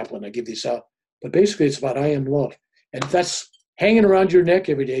 chaplain, I give these out. But basically it's about I am love. And if that's hanging around your neck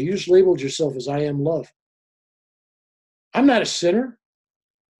every day, you just labeled yourself as I am love. I'm not a sinner.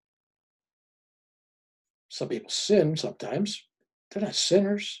 Some people sin sometimes. They're not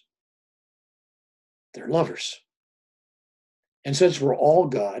sinners. They're lovers. And since we're all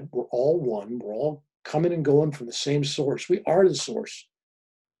God, we're all one, we're all coming and going from the same source. We are the source.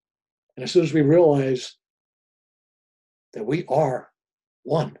 And as soon as we realize that we are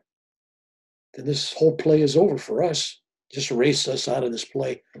one, then this whole play is over for us. Just erase us out of this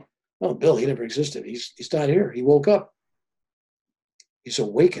play. Oh, Bill, he never existed. He's not here. He woke up. He's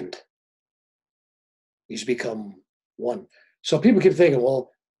awakened. He's become one. So people keep thinking,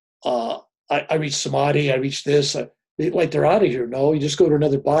 well, I reached samadhi, I reached this. Like they're out of here. No, you just go to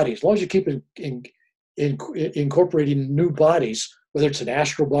another body. As long as you keep incorporating new bodies, whether it's an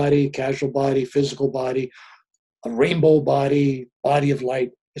astral body, casual body, physical body, a rainbow body, body of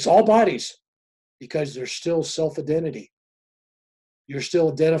light. It's all bodies because there's still self-identity. You're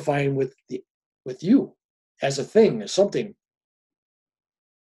still identifying with you as a thing, as something.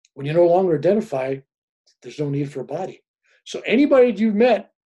 When you no longer identify, there's no need for a body. So anybody you've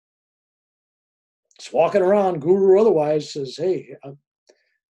met, it's walking around, guru or otherwise, says, hey,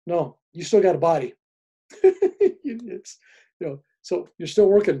 no, you still got a body. So you're still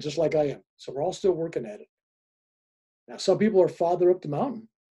working just like I am. So we're all still working at it. Now, some people are farther up the mountain.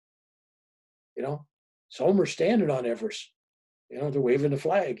 Some are standing on Everest. They're waving the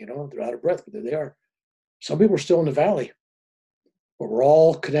flag. They're out of breath, but there they are. Some people are still in the valley. But we're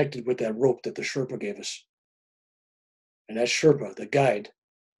all connected with that rope that the Sherpa gave us. And that Sherpa, the guide,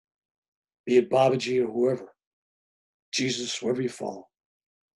 be it Babaji or whoever, Jesus, whoever you follow,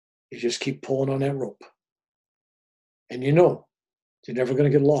 you just keep pulling on that rope. And you're never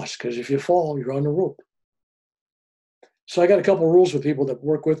going to get lost because if you fall, you're on the rope. So I got a couple of rules with people that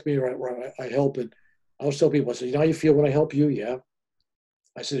work with me or I help. And I always tell people, I said, you know how you feel when I help you? Yeah.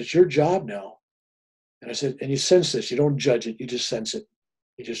 I said, it's your job now. And I said, and you sense this. You don't judge it. You just sense it.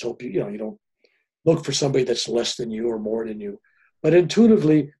 You just hope you don't look for somebody that's less than you or more than you. But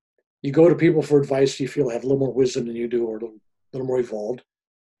intuitively, you go to people for advice you feel have a little more wisdom than you do or a little more evolved.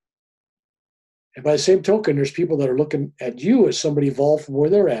 And by the same token, there's people that are looking at you as somebody evolved from where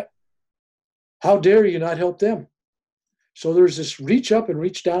they're at. How dare you not help them? So there's this reach up and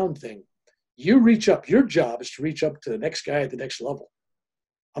reach down thing. You reach up. Your job is to reach up to the next guy at the next level.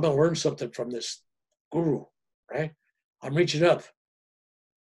 I'm going to learn something from this guru, right? I'm reaching up.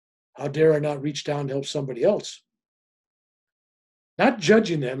 How dare I not reach down to help somebody else? Not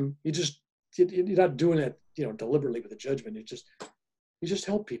judging them. You're not doing it, deliberately with a judgment. You just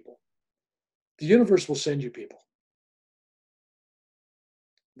help people. The universe will send you people.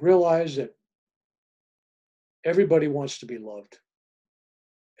 Realize that everybody wants to be loved.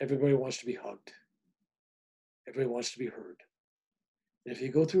 Everybody wants to be hugged. Everybody wants to be heard. And if you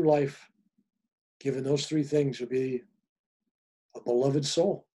go through life, given those three things, you'll be a beloved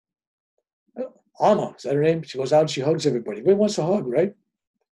soul. Alma, is that her name? She goes out and she hugs everybody. Everybody wants a hug, right?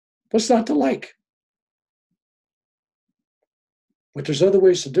 What's not to like? But there's other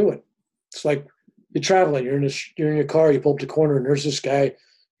ways to do it. It's like you're traveling, you're in your car, you pull up the corner, and there's this guy,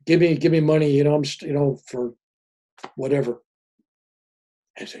 give me money, I'm for whatever.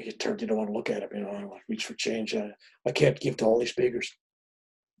 And so you don't want to look at him, I want to reach for change. I can't give to all these beggars.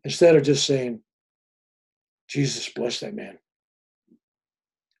 Instead of just saying, Jesus, bless that man.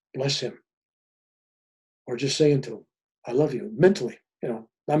 Bless him. Or just saying to him, I love you, mentally,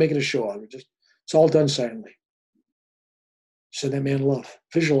 not making a show of it. It's all done silently. Send that man love.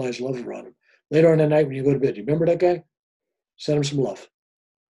 Visualize love around him. Later on that night when you go to bed, you remember that guy? Send him some love.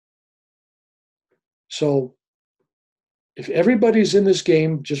 So if everybody's in this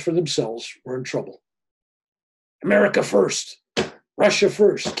game just for themselves, we're in trouble. America first, Russia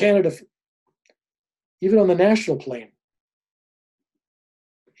first, Canada first. Even on the national plane,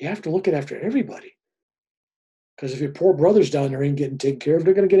 you have to look after everybody. Because if your poor brother's down there ain't getting taken care of,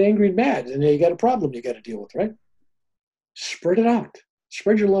 they're going to get angry and mad. And then you got a problem you got to deal with, right? Spread it out.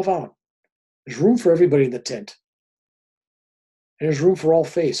 Spread your love out. There's room for everybody in the tent. And there's room for all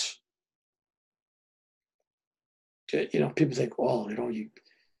faiths. People think, well,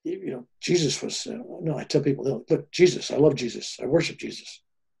 Jesus was, no, I tell people, look, Jesus, I love Jesus. I worship Jesus.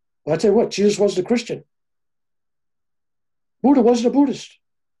 Well, I tell you what, Jesus wasn't a Christian. Buddha wasn't a Buddhist.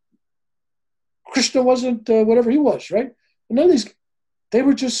 Krishna wasn't whatever he was, right? None of these, they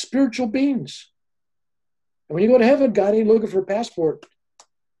were just spiritual beings. And when you go to heaven, God ain't looking for a passport.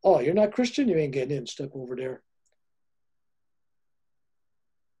 Oh, you're not Christian? You ain't getting in. Step over there.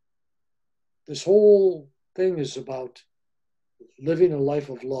 This whole thing is about living a life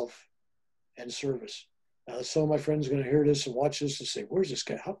of love and service. Now, some of my friends are going to hear this and watch this and say, where's this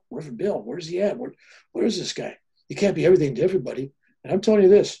guy? Reverend Bill, where's he at? Where is this guy? You can't be everything to everybody. And I'm telling you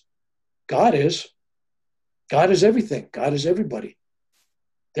this, God is. God is everything. God is everybody.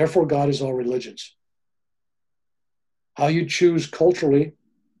 Therefore, God is all religions. How you choose culturally,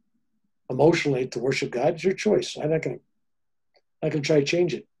 emotionally to worship God is your choice. I'm not going to try to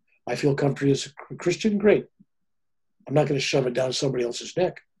change it. I feel comfortable as a Christian, great. I'm not going to shove it down somebody else's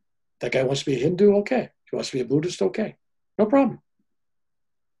neck. That guy wants to be a Hindu, okay. He wants to be a Buddhist, okay. No problem.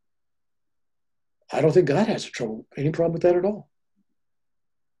 I don't think God has any problem with that at all.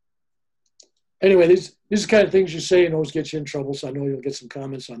 Anyway, these are the kind of things you say and always get you in trouble, so I know you'll get some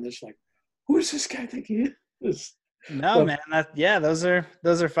comments on this, like, who does this guy think he is? No, man. Those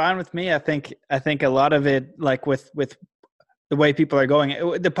are fine with me. I think a lot of it, like with the way people are going,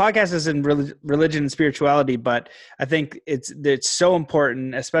 the podcast is in religion and spirituality, but I think it's so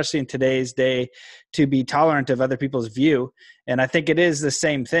important, especially in today's day, to be tolerant of other people's view. And I think it is the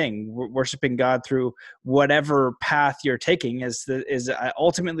same thing. Worshiping God through whatever path you're taking is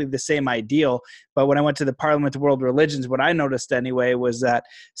ultimately the same ideal. But when I went to the Parliament of World Religions, what I noticed anyway was that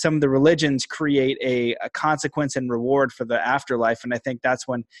some of the religions create a consequence and reward for the afterlife. And I think that's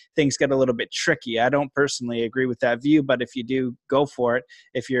when things get a little bit tricky. I don't personally agree with that view, but if you do, go for it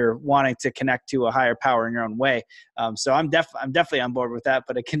if you're wanting to connect to a higher power in your own way. So I'm definitely on board with that,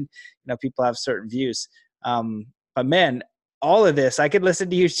 but it can, people have certain views. But man, all of this, I could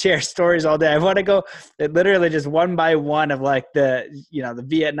listen to you share stories all day. I want to go literally just one by one of like the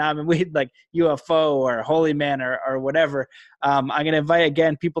Vietnam and we like UFO or Holy Man or whatever. I'm going to invite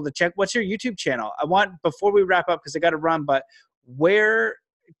again people to check. What's your YouTube channel? I want, before we wrap up, because I got to run, but where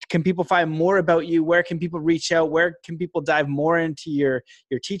can people find more about you? Where can people reach out? Where can people dive more into your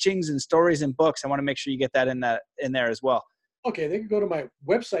teachings and stories and books? I want to make sure you get that in there as well. Okay, they can go to my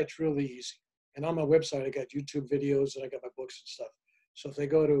website's really easy. And on my website, I got YouTube videos and I got my books and stuff. So if they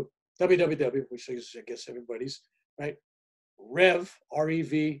go to www, which is, I guess, everybody's, right? Rev,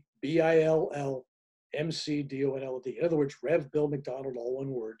 REVBILLMCDONLD. In other words, Rev Bill McDonald, all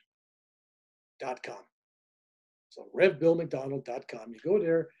one word, .com. So RevBillMcDonald.com. You go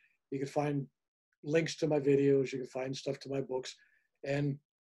there, you can find links to my videos, you can find stuff to my books. And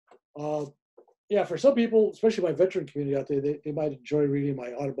yeah, for some people, especially my veteran community out there, they might enjoy reading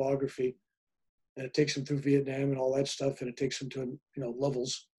my autobiography. And it takes them through Vietnam and all that stuff, and it takes them to,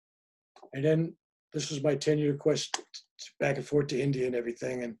 levels. And then this was my 10-year quest back and forth to India and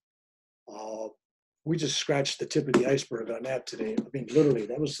everything. And we just scratched the tip of the iceberg on that today. I mean, literally,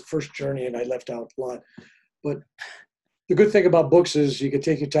 that was the first journey, and I left out a lot. But the good thing about books is you can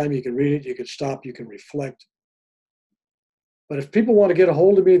take your time, you can read it, you can stop, you can reflect. But if people want to get a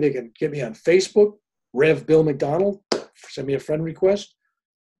hold of me, they can get me on Facebook, Rev Bill McDonald, send me a friend request.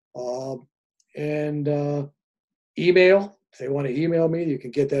 And email, if they want to email me, you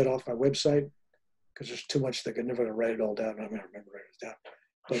can get that off my website, because there's too much that I'm never going to write it all down. I'm going to remember write it down.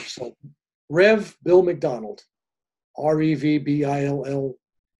 But so Rev Bill McDonald,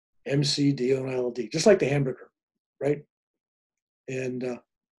 REVBILLMCDONLD, just like the hamburger, right? And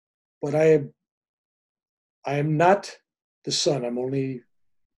but I am not the sun. I'm only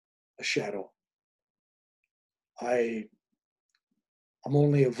a shadow. I'm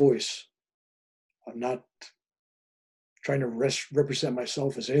only a voice. I'm not trying to represent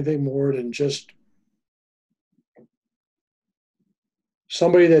myself as anything more than just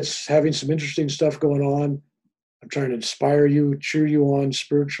somebody that's having some interesting stuff going on. I'm trying to inspire you, cheer you on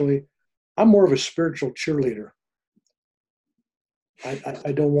spiritually. I'm more of a spiritual cheerleader.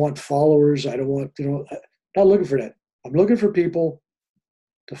 I don't want followers. I don't want, I'm not looking for that. I'm looking for people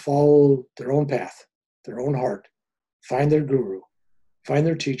to follow their own path, their own heart, find their guru, find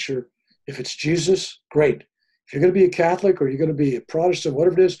their teacher. If it's Jesus, great. If you're going to be a Catholic or you're going to be a Protestant,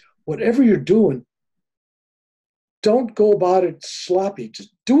 whatever it is, whatever you're doing, don't go about it sloppy.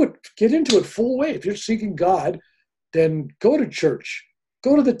 Just do it. Get into it full way. If you're seeking God, then go to church,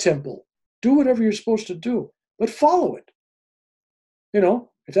 go to the temple, do whatever you're supposed to do, but follow it.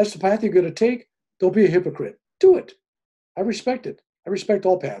 If that's the path you're going to take, don't be a hypocrite. Do it. I respect it. I respect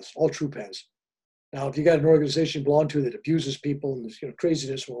all paths, all true paths. Now, if you got an organization you belong to that abuses people and there's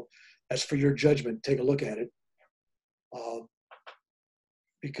craziness, well, that's for your judgment. Take a look at it,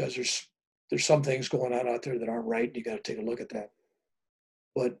 because there's some things going on out there that aren't right, and you got to take a look at that.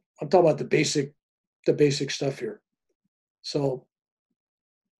 But I'm talking about the basic stuff here. So,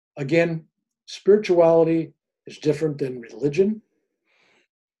 again, spirituality is different than religion.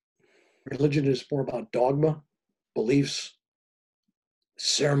 Religion is more about dogma, beliefs,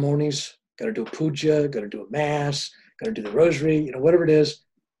 ceremonies. Got to do a puja, got to do a mass, got to do the rosary, whatever it is.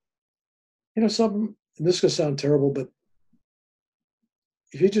 Something, and this is going to sound terrible, but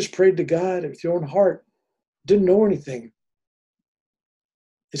if you just prayed to God with your own heart, didn't know anything,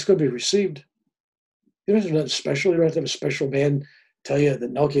 it's going to be received. You don't have nothing special. You don't have to have a special man tell you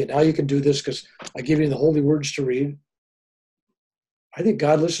that, okay, now you can do this because I give you the holy words to read. I think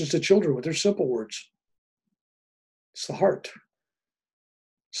God listens to children with their simple words. It's the heart.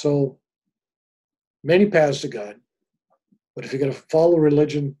 So many paths to God. But if you're going to follow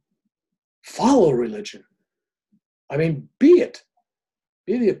religion, follow religion. I mean, be it.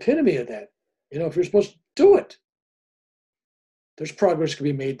 Be the epitome of that. If you're supposed to do it, there's progress can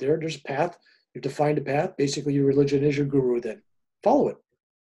be made there. There's a path. You've defined a path. Basically, your religion is your guru then. Follow it.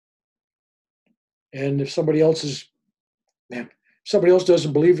 And if somebody else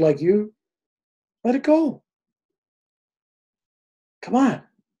doesn't believe like you, let it go. Come on.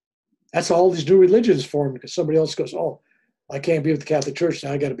 That's all these new religions form, because somebody else goes, oh, I can't be with the Catholic Church.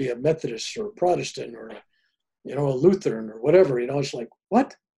 Now I got to be a Methodist or a Protestant or a Lutheran or whatever. It's like,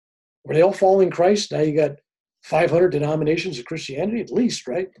 what? Were they all following Christ? Now you got 500 denominations of Christianity at least,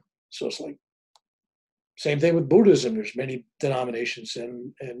 right? So it's like, same thing with Buddhism. There's many denominations,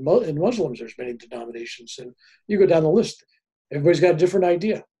 and Muslims, there's many denominations, and you go down the list. Everybody's got a different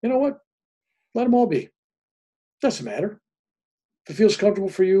idea. You know what? Let them all be. Doesn't matter. If it feels comfortable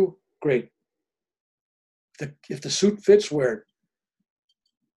for you, great. If the suit fits, wear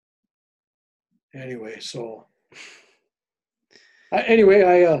it. Anyway, so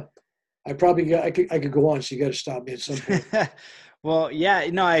I probably I could go on, so you got to stop me at some point. Well, yeah,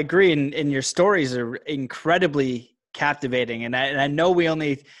 I agree, and your stories are incredibly captivating, and I know we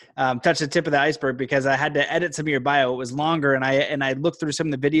only touched the tip of the iceberg because I had to edit some of your bio. It was longer, and I looked through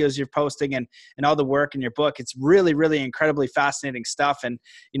some of the videos you're posting and all the work in your book. It's really, really incredibly fascinating stuff, and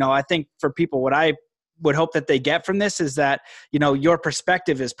I think for people, what I would hope that they get from this is that, your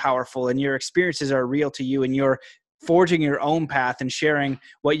perspective is powerful and your experiences are real to you, and you're forging your own path and sharing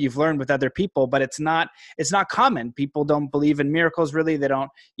what you've learned with other people. But it's not common. People don't believe in miracles, really. They don't,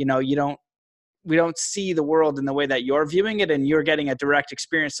 we don't see the world in the way that you're viewing it, and you're getting a direct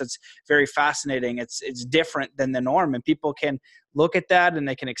experience that's very fascinating. It's different than the norm, and people can look at that and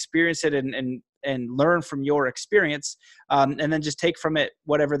they can experience it and learn from your experience, and then just take from it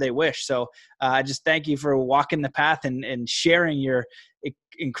whatever they wish. So I just thank you for walking the path and sharing your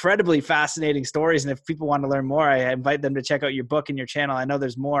incredibly fascinating stories. And if people want to learn more, I invite them to check out your book and your channel. I know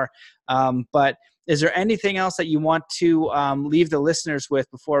there's more, but is there anything else that you want to leave the listeners with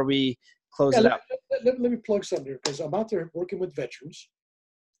before we close it up? Let me plug something here, because I'm out there working with veterans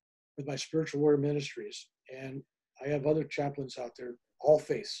with my Spiritual Warrior Ministries, and I have other chaplains out there, all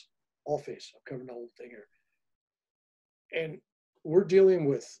faiths. I'm covering the whole thing here. And we're dealing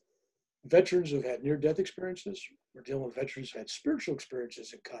with veterans who've had near-death experiences. We're dealing with veterans who've had spiritual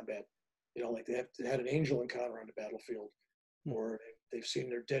experiences in combat. Like they had an angel encounter on the battlefield, or they've seen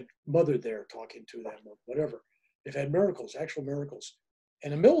their dead mother there talking to them, or whatever. They've had miracles, actual miracles.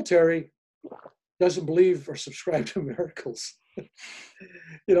 And the military doesn't believe or subscribe to miracles.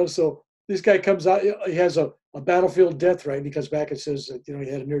 So this guy comes out, he has a battlefield death, right? He comes back and says that, he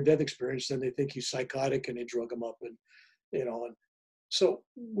had a near-death experience, then they think he's psychotic and they drug him up. And so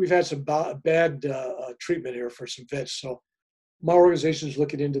we've had some bad treatment here for some vets. So my organization is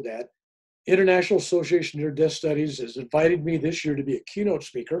looking into that. International Association of Near-Death Studies has invited me this year to be a keynote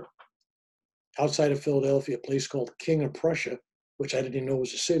speaker outside of Philadelphia, a place called King of Prussia, which I didn't even know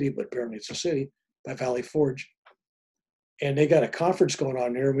was a city, but apparently it's a city, by Valley Forge. And they got a conference going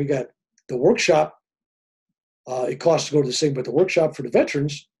on there, and we got the workshop. It costs to go to this thing, but the workshop for the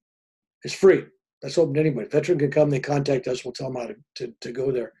veterans is free. That's open to anybody. Veteran can come, they contact us, we'll tell them how to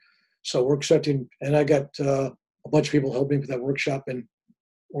go there. So we're accepting, and I got a bunch of people helping me with that workshop, and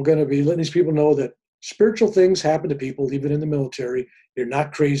we're going to be letting these people know that spiritual things happen to people, even in the military. You're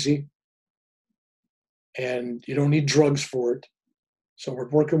not crazy, and you don't need drugs for it. So we're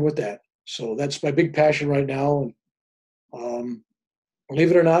working with that. So that's my big passion right now. And believe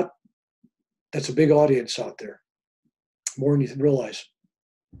it or not, that's a big audience out there, more than you realize.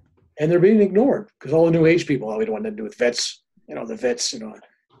 And they're being ignored because all the new age people, we don't want nothing to do with vets, the vets,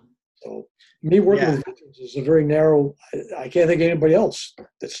 So me working with veterans is a very narrow, I can't think of anybody else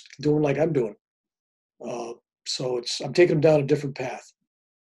that's doing like I'm doing. So I'm taking them down a different path.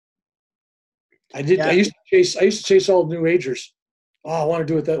 I used to chase all the new agers. Oh, I want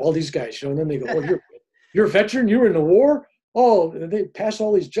to do it. All these guys, and then they go, "Oh, you're a veteran. You were in the war." Oh, and they pass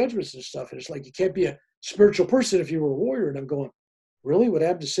all these judgments and stuff, and it's like you can't be a spiritual person if you were a warrior. And I'm going, really? What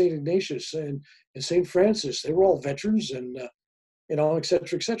happened to Saint Ignatius and Saint Francis? They were all veterans, and et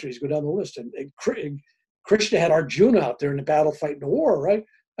cetera, et cetera. He's go down the list, and Krishna had Arjuna out there in the battle fighting the war, right?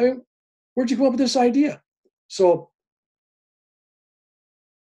 I mean, where'd you come up with this idea? So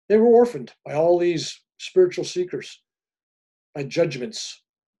they were orphaned by all these spiritual seekers, by judgments.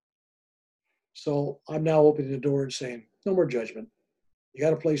 So I'm now opening the door and saying, no more judgment. You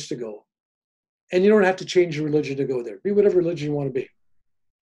got a place to go. And you don't have to change your religion to go there. Be whatever religion you want to be.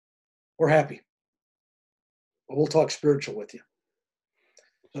 We're happy. But we'll talk spiritual with you.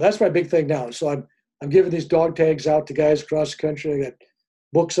 So that's my big thing now. So I'm giving these dog tags out to guys across the country. I got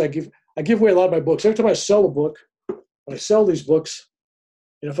books I give away a lot of my books. Every time I sell a book, when I sell these books,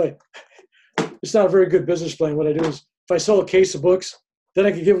 it's not a very good business plan. What I do is if I sell a case of books, then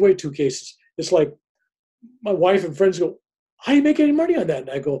I can give away 2 cases. It's like my wife and friends go, how do you make any money on that?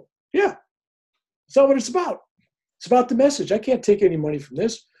 And I go, yeah, it's not what it's about. It's about the message. I can't take any money from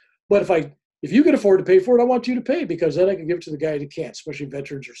this. But if you can afford to pay for it, I want you to pay, because then I can give it to the guy that can't, especially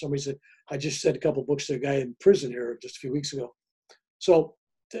veterans or somebody said, I just sent a couple of books to a guy in prison here just a few weeks ago. So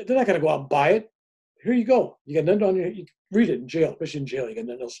they're not going to go out and buy it. Here you go. You got nothing on you read it in jail, especially in jail. You got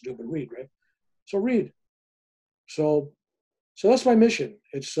nothing else to do but read, right? So read. So that's my mission.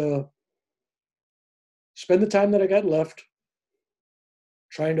 It's spend the time that I got left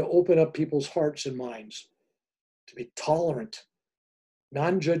trying to open up people's hearts and minds to be tolerant,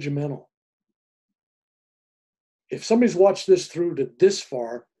 non-judgmental. If somebody's watched this through to this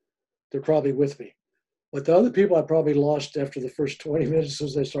far, they're probably with me. But the other people I probably lost after the first 20 minutes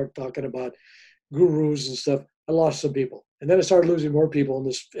as I start talking about gurus and stuff, I lost some people. And then I started losing more people in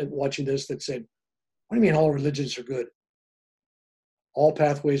this and watching this that said, what do you mean all religions are good? All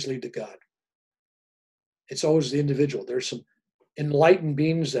pathways lead to God. It's always the individual. There's some enlightened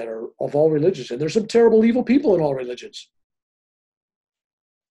beings that are of all religions, and there's some terrible, evil people in all religions.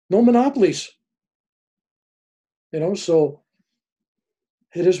 No monopolies. So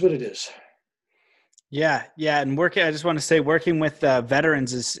it is what it is. Yeah, yeah, and working. I just want to say, working with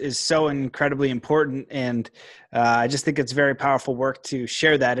veterans is so incredibly important, and I just think it's very powerful work to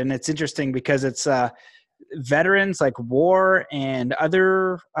share that. And it's interesting because it's veterans like war and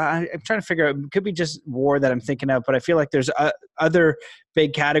other. I'm trying to figure out. It could be just war that I'm thinking of, but I feel like there's other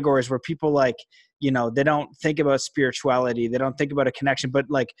big categories where people like they don't think about spirituality, they don't think about a connection, but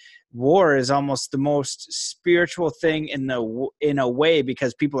like war is almost the most spiritual thing in a way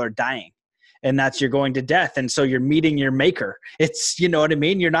because people are dying, and that's you're going to death, and so you're meeting your maker. It's, you know what I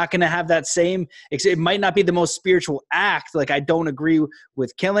mean, you're not going to have that same, it might not be the most spiritual act. Like, I don't agree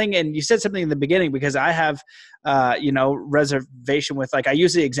with killing. And you said something in the beginning, because I have reservation with, like, I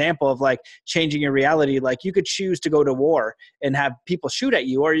use the example of like changing your reality. Like, you could choose to go to war and have people shoot at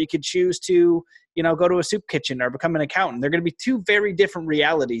you, or you could choose to go to a soup kitchen or become an accountant. They're going to be two very different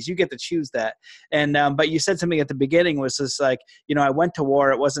realities. You get to choose that. And but you said something at the beginning was just like, I went to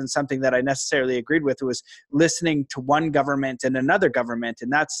war. It wasn't something that I necessarily agreed with. It was listening to one government and another government.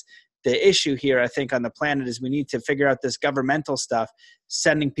 And that's the issue here, I think, on the planet, is we need to figure out this governmental stuff,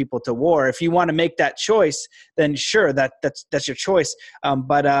 sending people to war. If you want to make that choice, then sure, that's your choice.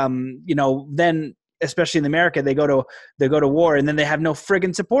 But then, especially in America, they go to war, and then they have no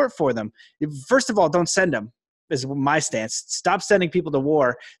friggin' support for them. First of all, don't send them, is my stance. Stop sending people to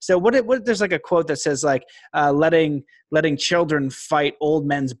war. So what there's like a quote that says like letting children fight old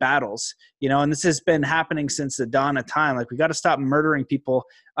men's battles, and this has been happening since the dawn of time. Like, we got to stop murdering people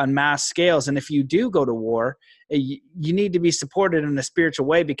on mass scales. And if you do go to war, you need to be supported in a spiritual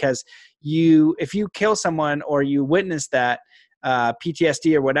way, because if you kill someone or you witness that,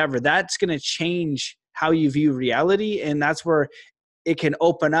 PTSD or whatever, that's going to change how you view reality. And that's where it can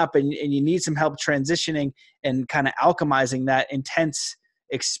open up, and you need some help transitioning and kind of alchemizing that intense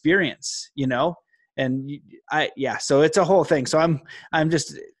experience, and so it's a whole thing. So I'm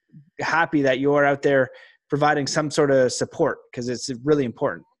just happy that you're out there providing some sort of support, because it's really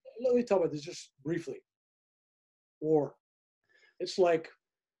important. Let me talk about this just briefly. War. It's like,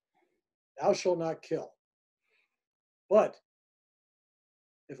 thou shalt not kill. But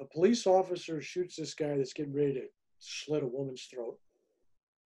if a police officer shoots this guy that's getting ready to slit a woman's throat,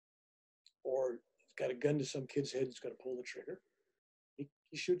 or he's got a gun to some kid's head, he's going to pull the trigger, he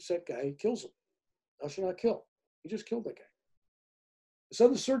shoots that guy, he kills him. Thou shalt not kill. He just killed that guy. This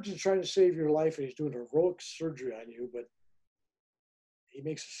other surgeon's trying to save your life, and he's doing heroic surgery on you, but he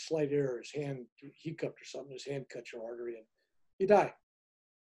makes a slight error. His hand, he cupped or something, his hand cut your artery, and you die.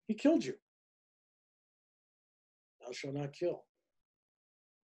 He killed you. Thou shalt not kill.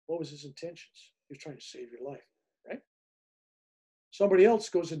 What was his intentions? He was trying to save your life, right? Somebody else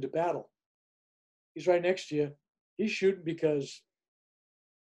goes into battle. He's right next to you. He's shooting because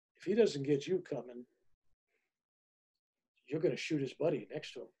if he doesn't get you coming, you're going to shoot his buddy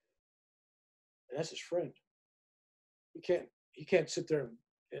next to him. And that's his friend. He can't sit there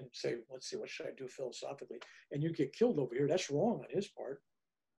and say, let's see, what should I do philosophically? And you get killed over here. That's wrong on his part.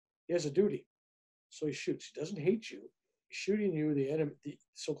 He has a duty. So he shoots. He doesn't hate you. He's shooting you, the enemy, the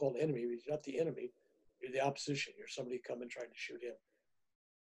so-called enemy. He's not the enemy. You're the opposition. You're somebody coming trying to shoot him.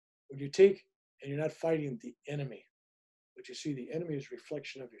 When you take, and you're not fighting the enemy, but you see the enemy is a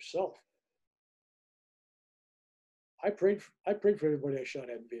reflection of yourself. I prayed for everybody I shot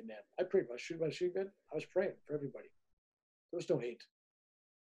at in Vietnam. I prayed when I shoot my shooting gun. I was praying for everybody. There was no hate.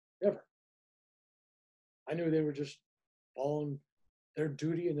 Never. I knew they were just following their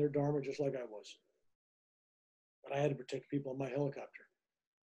duty and their dharma just like I was. But I had to protect people on my helicopter.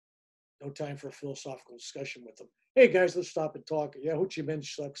 No time for a philosophical discussion with them. Hey guys, let's stop and talk. Yeah, Ho Chi Minh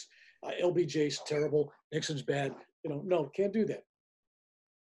sucks. LBJ's terrible. Nixon's bad. No, can't do that.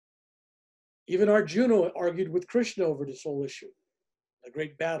 Even Arjuna argued with Krishna over this whole issue. A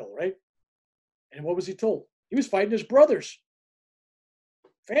great battle, right? And what was he told? He was fighting his brothers,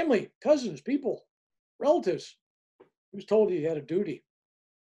 family, cousins, people, relatives. He was told he had a duty.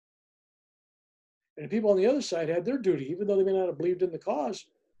 And the people on the other side had their duty, even though they may not have believed in the cause.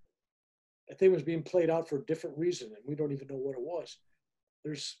 That thing was being played out for a different reason, and we don't even know what it was.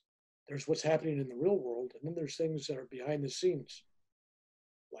 There's what's happening in the real world, and then there's things that are behind the scenes.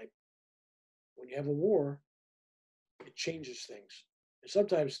 Like when you have a war, it changes things. And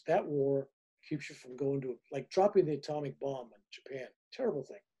sometimes that war keeps you from going to, like dropping the atomic bomb in Japan. Terrible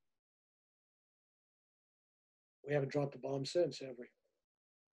thing. We haven't dropped a bomb since, have we?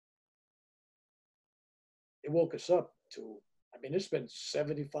 It woke us up to, it's been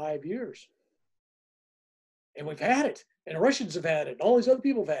 75 years. And we've had it. And the Russians have had it. And all these other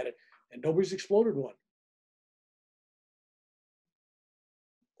people have had it. And nobody's exploded one.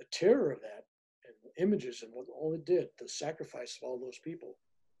 The terror of that, and the images and what all it did, the sacrifice of all those people,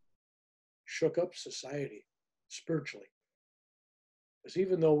 shook up society spiritually. Because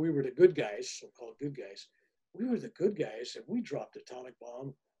even though we were the good guys, so-called good guys, we were the good guys and we dropped an atomic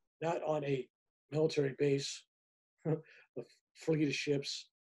bomb, not on a military base, a fleet of ships,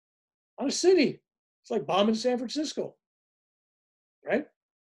 on a city. It's like bombing San Francisco, right?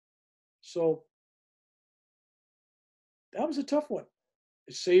 So that was a tough one.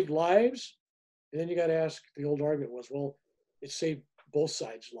 It saved lives. And then you got to ask, the old argument was, well, it saved both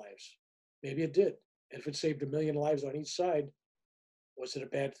sides' lives. Maybe it did. And if it saved 1 million lives on each side, was it a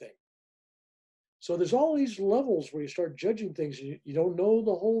bad thing? So there's all these levels where you start judging things. You don't know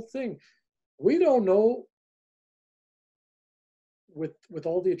the whole thing. We don't know with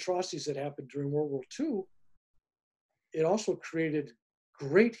all the atrocities that happened during World War II, it also created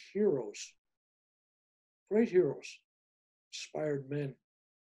great heroes, inspired men.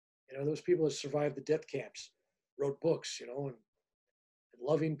 Those people that survived the death camps, wrote books, and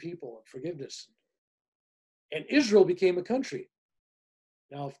loving people and forgiveness. And Israel became a country.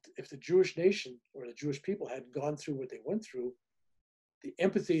 Now, if the Jewish nation or the Jewish people hadn't gone through what they went through, the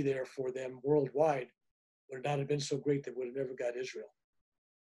empathy there for them worldwide would not have been so great that would have never got Israel.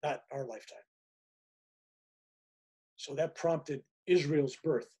 Not our lifetime. So that prompted Israel's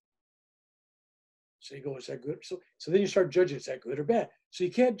birth. So you go, is that good? So then you start judging, is that good or bad? So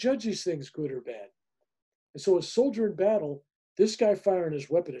you can't judge these things good or bad. And so a soldier in battle, this guy firing his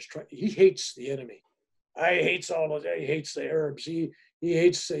weapon he hates the enemy. He hates the Arabs. He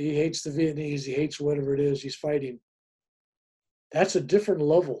hates the Vietnamese. He hates whatever it is he's fighting. That's a different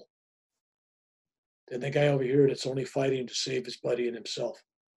level than the guy over here that's only fighting to save his buddy and himself,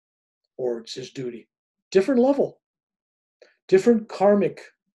 or it's his duty. Different level, different karmic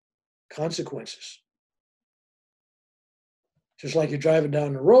consequences. Just like you're driving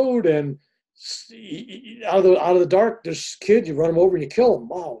down the road and out of the dark, there's a kid, you run him over and you kill him.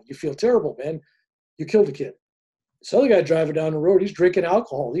 Wow, you feel terrible, man. You killed a kid. This other guy driving down the road, he's drinking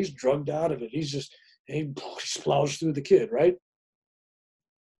alcohol. He's drugged out of it. He plows through the kid, right?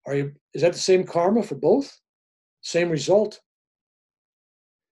 Is that the same karma for both? Same result?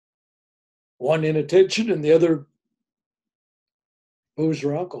 One inattention and the other booze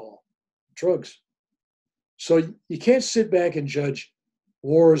or alcohol, drugs. So you can't sit back and judge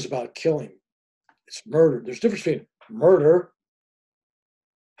war is about killing. It's murder. There's a difference between murder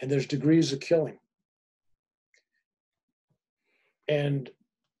and there's degrees of killing. And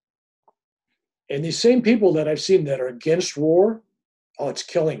these same people that I've seen that are against war, it's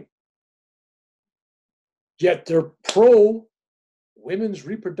killing. Yet they're pro women's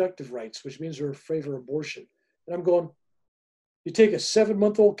reproductive rights, which means they're in favor of abortion. And I'm going, you take a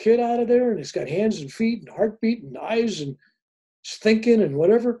 7-month-old kid out of there and it's got hands and feet and heartbeat and eyes and it's thinking and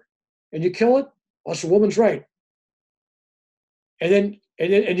whatever, and you kill it, it's a woman's right. And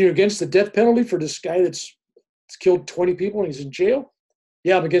you're against the death penalty for this guy that's killed 20 people and he's in jail?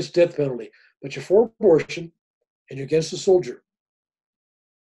 Yeah, I'm against death penalty. But you're for abortion and you're against the soldier.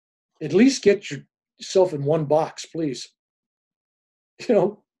 At least get yourself in one box, please.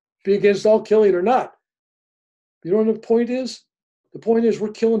 Be against all killing or not. You know what the point is? The point is we're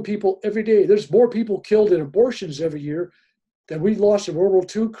killing people every day. There's more people killed in abortions every year than we lost in World War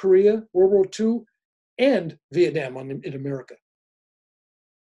II, Korea, World War II, and Vietnam in America.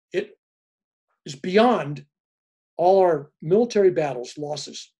 It is beyond all our military battles,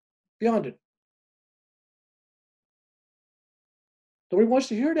 losses, beyond it. Nobody wants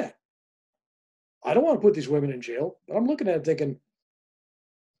to hear that. I don't want to put these women in jail, but I'm looking at it thinking,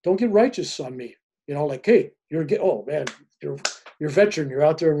 don't get righteous on me. Like, hey, you're a veteran, you're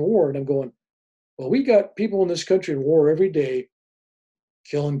out there in war. And I'm going, well, we got people in this country in war every day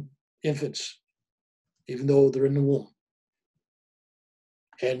killing infants, even though they're in the womb.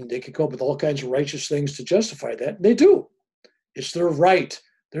 And they can come up with all kinds of righteous things to justify that. And they do. It's their right.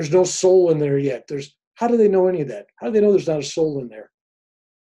 There's no soul in there yet. How do they know any of that? How do they know there's not a soul in there?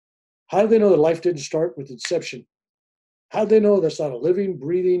 How do they know that life didn't start with inception? How do they know that's not a living,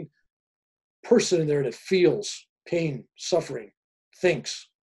 breathing person in there that feels pain, suffering, thinks?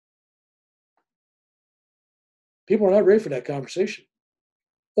 People are not ready for that conversation.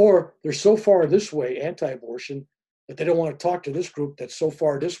 Or they're so far this way, anti-abortion, that they don't want to talk to this group that's so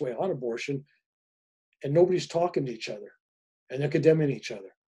far this way on abortion, and nobody's talking to each other, and they're condemning each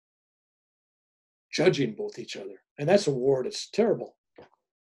other, judging both each other. And that's a war that's terrible.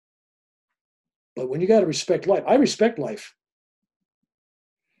 But when you got to respect life, I respect life.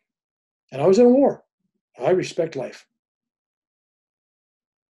 And I was in a war. I respect life.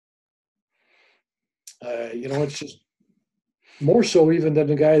 It's just more so even than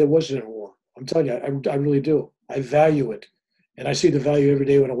the guy that wasn't in a war. I'm telling you, I really do. I value it. And I see the value every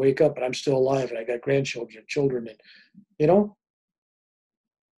day when I wake up and I'm still alive and I got grandchildren and children. And, you know,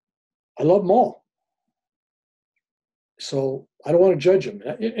 I love them all. So I don't want to judge them.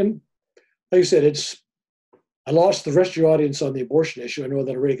 And like I said, I lost the rest of your audience on the abortion issue. I know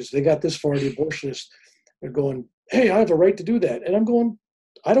that already because they got this far, the abortionists are going, hey, I have a right to do that. And I'm going,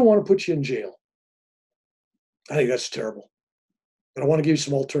 I don't want to put you in jail. I think that's terrible. But I want to give you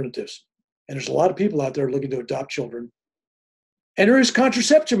some alternatives. And there's a lot of people out there looking to adopt children. And there is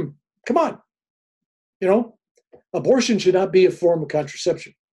contraception. Come on. You know, abortion should not be a form of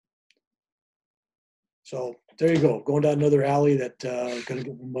contraception. So there you go. Going down another alley that going to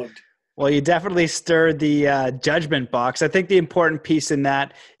get mugged. Well, you definitely stirred the judgment box. I think the important piece in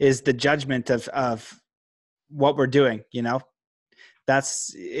that is the judgment of what we're doing. You know,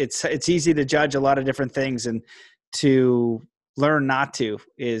 it's easy to judge a lot of different things, and to learn not to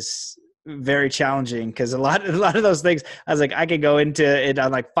is very challenging, because a lot of those things, I was like, I could go into it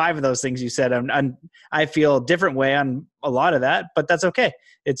on like 5 of those things you said. I feel a different way on a lot of that, but that's okay.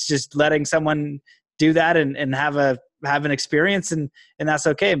 It's just letting someone do that and have an experience, and that's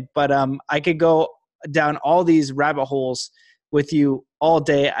okay. But I could go down all these rabbit holes with you all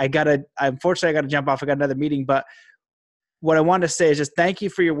day. Unfortunately I gotta jump off. I got another meeting, but what I wanted to say is just thank you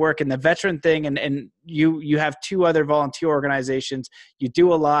for your work and the veteran thing. And you have 2 other volunteer organizations. You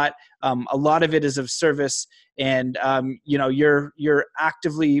do a lot. A lot of it is of service, and you know, you're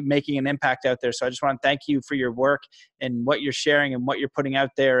actively making an impact out there. So I just want to thank you for your work and what you're sharing and what you're putting out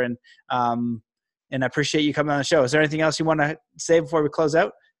there. And I appreciate you coming on the show. Is there anything else you want to say before we close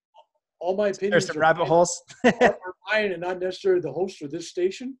out? All my opinions There's some rabbit holes. are mine and not necessarily the host of this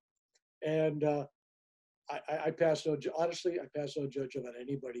station. And I pass no, honestly, I pass no judgment on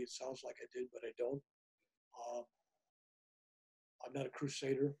anybody. It sounds like I did, but I don't. I'm not a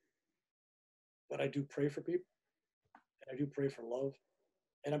crusader, but I do pray for people, and I do pray for love.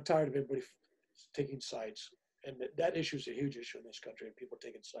 And I'm tired of everybody taking sides. And that issue is a huge issue in this country, and people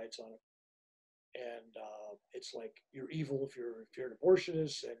taking sides on it. And it's like you're evil if you're an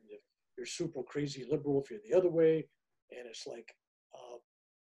abortionist, and if you're super crazy liberal if you're the other way. And it's like,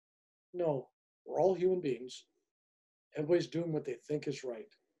 no, we're all human beings. Everybody's doing what they think is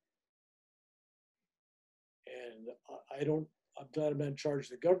right. And I'm not in charge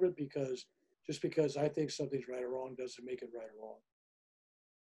of the government, because just because I think something's right or wrong doesn't make it right or wrong.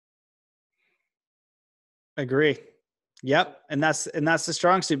 Agree. Yep. And that's the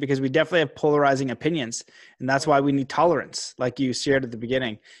strong suit, because we definitely have polarizing opinions, and that's why we need tolerance. Like you shared at the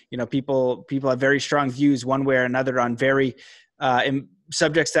beginning, you know, people have very strong views one way or another on very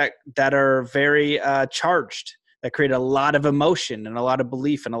subjects that are very charged, that create a lot of emotion and a lot of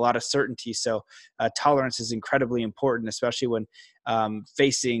belief and a lot of certainty. So tolerance is incredibly important, especially when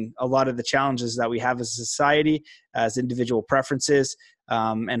facing a lot of the challenges that we have as a society, as individual preferences,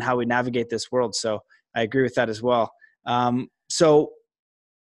 and how we navigate this world. So I agree with that as well. So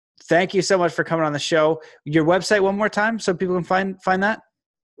thank you so much for coming on the show. Your website one more time so people can find that.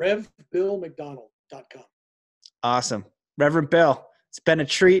 RevBillMcDonald.com. Awesome. Reverend Bill, it's been a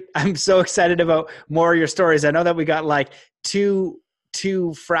treat. I'm so excited about more of your stories. I know that we got like two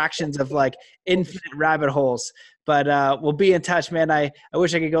fractions of like infinite rabbit holes, but we'll be in touch, man. I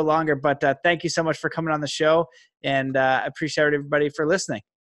wish I could go longer, but thank you so much for coming on the show, and I appreciate everybody for listening.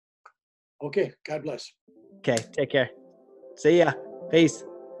 Okay. God bless. Okay. Take care. See ya. Peace.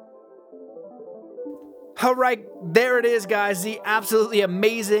 All right, there it is, guys. The absolutely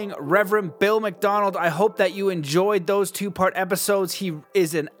amazing Reverend Bill McDonald. I hope that you enjoyed those 2-part episodes. He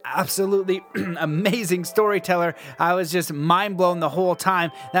is an absolutely amazing storyteller. I was just mind blown the whole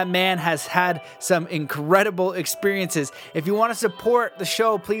time. That man has had some incredible experiences. If you want to support the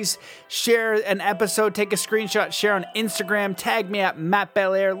show, please share an episode, take a screenshot, share on Instagram, tag me at Matt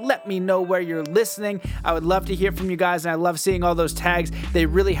Belair. Let me know where you're listening. I would love to hear from you guys, and I love seeing all those tags. They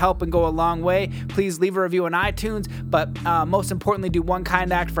really help and go a long way. Please leave a review on iTunes, but most importantly, do one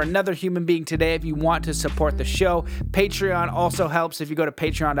kind act for another human being today if you want to support the show. Patreon also helps if you go to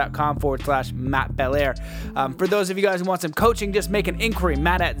patreon.com/Matt Belair. For those of you guys who want some coaching, just make an inquiry,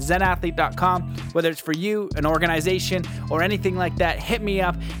 matt@zenathlete.com. Whether it's for you, an organization, or anything like that, hit me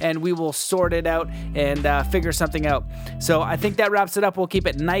up and we will sort it out and figure something out. So I think that wraps it up. We'll keep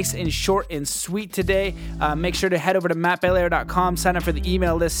it nice and short and sweet today. Make sure to head over to mattbelair.com, sign up for the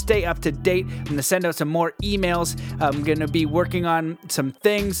email list, stay up to date. I'm going to send out some more emails. I'm going to be working on some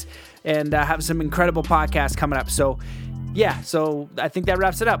things and have some incredible podcasts coming up. So yeah, so I think that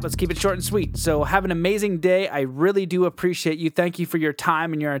wraps it up. Let's keep it short and sweet. So have an amazing day. I really do appreciate you. Thank you for your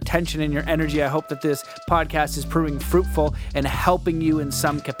time and your attention and your energy. I hope that this podcast is proving fruitful and helping you in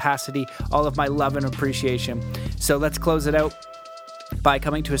some capacity. All of my love and appreciation. So let's close it out. by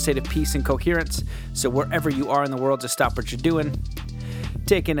coming to a state of peace and coherence. So wherever you are in the world, just stop what you're doing.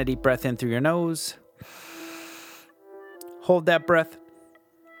 Take in a deep breath in through your nose. Hold that breath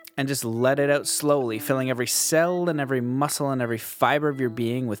and just let it out slowly, filling every cell and every muscle and every fiber of your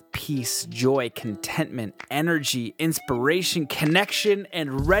being with peace, joy, contentment, energy, inspiration, connection,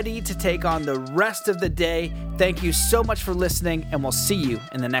 and ready to take on the rest of the day. Thank you so much for listening, and we'll see you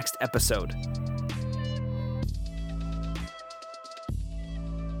in the next episode.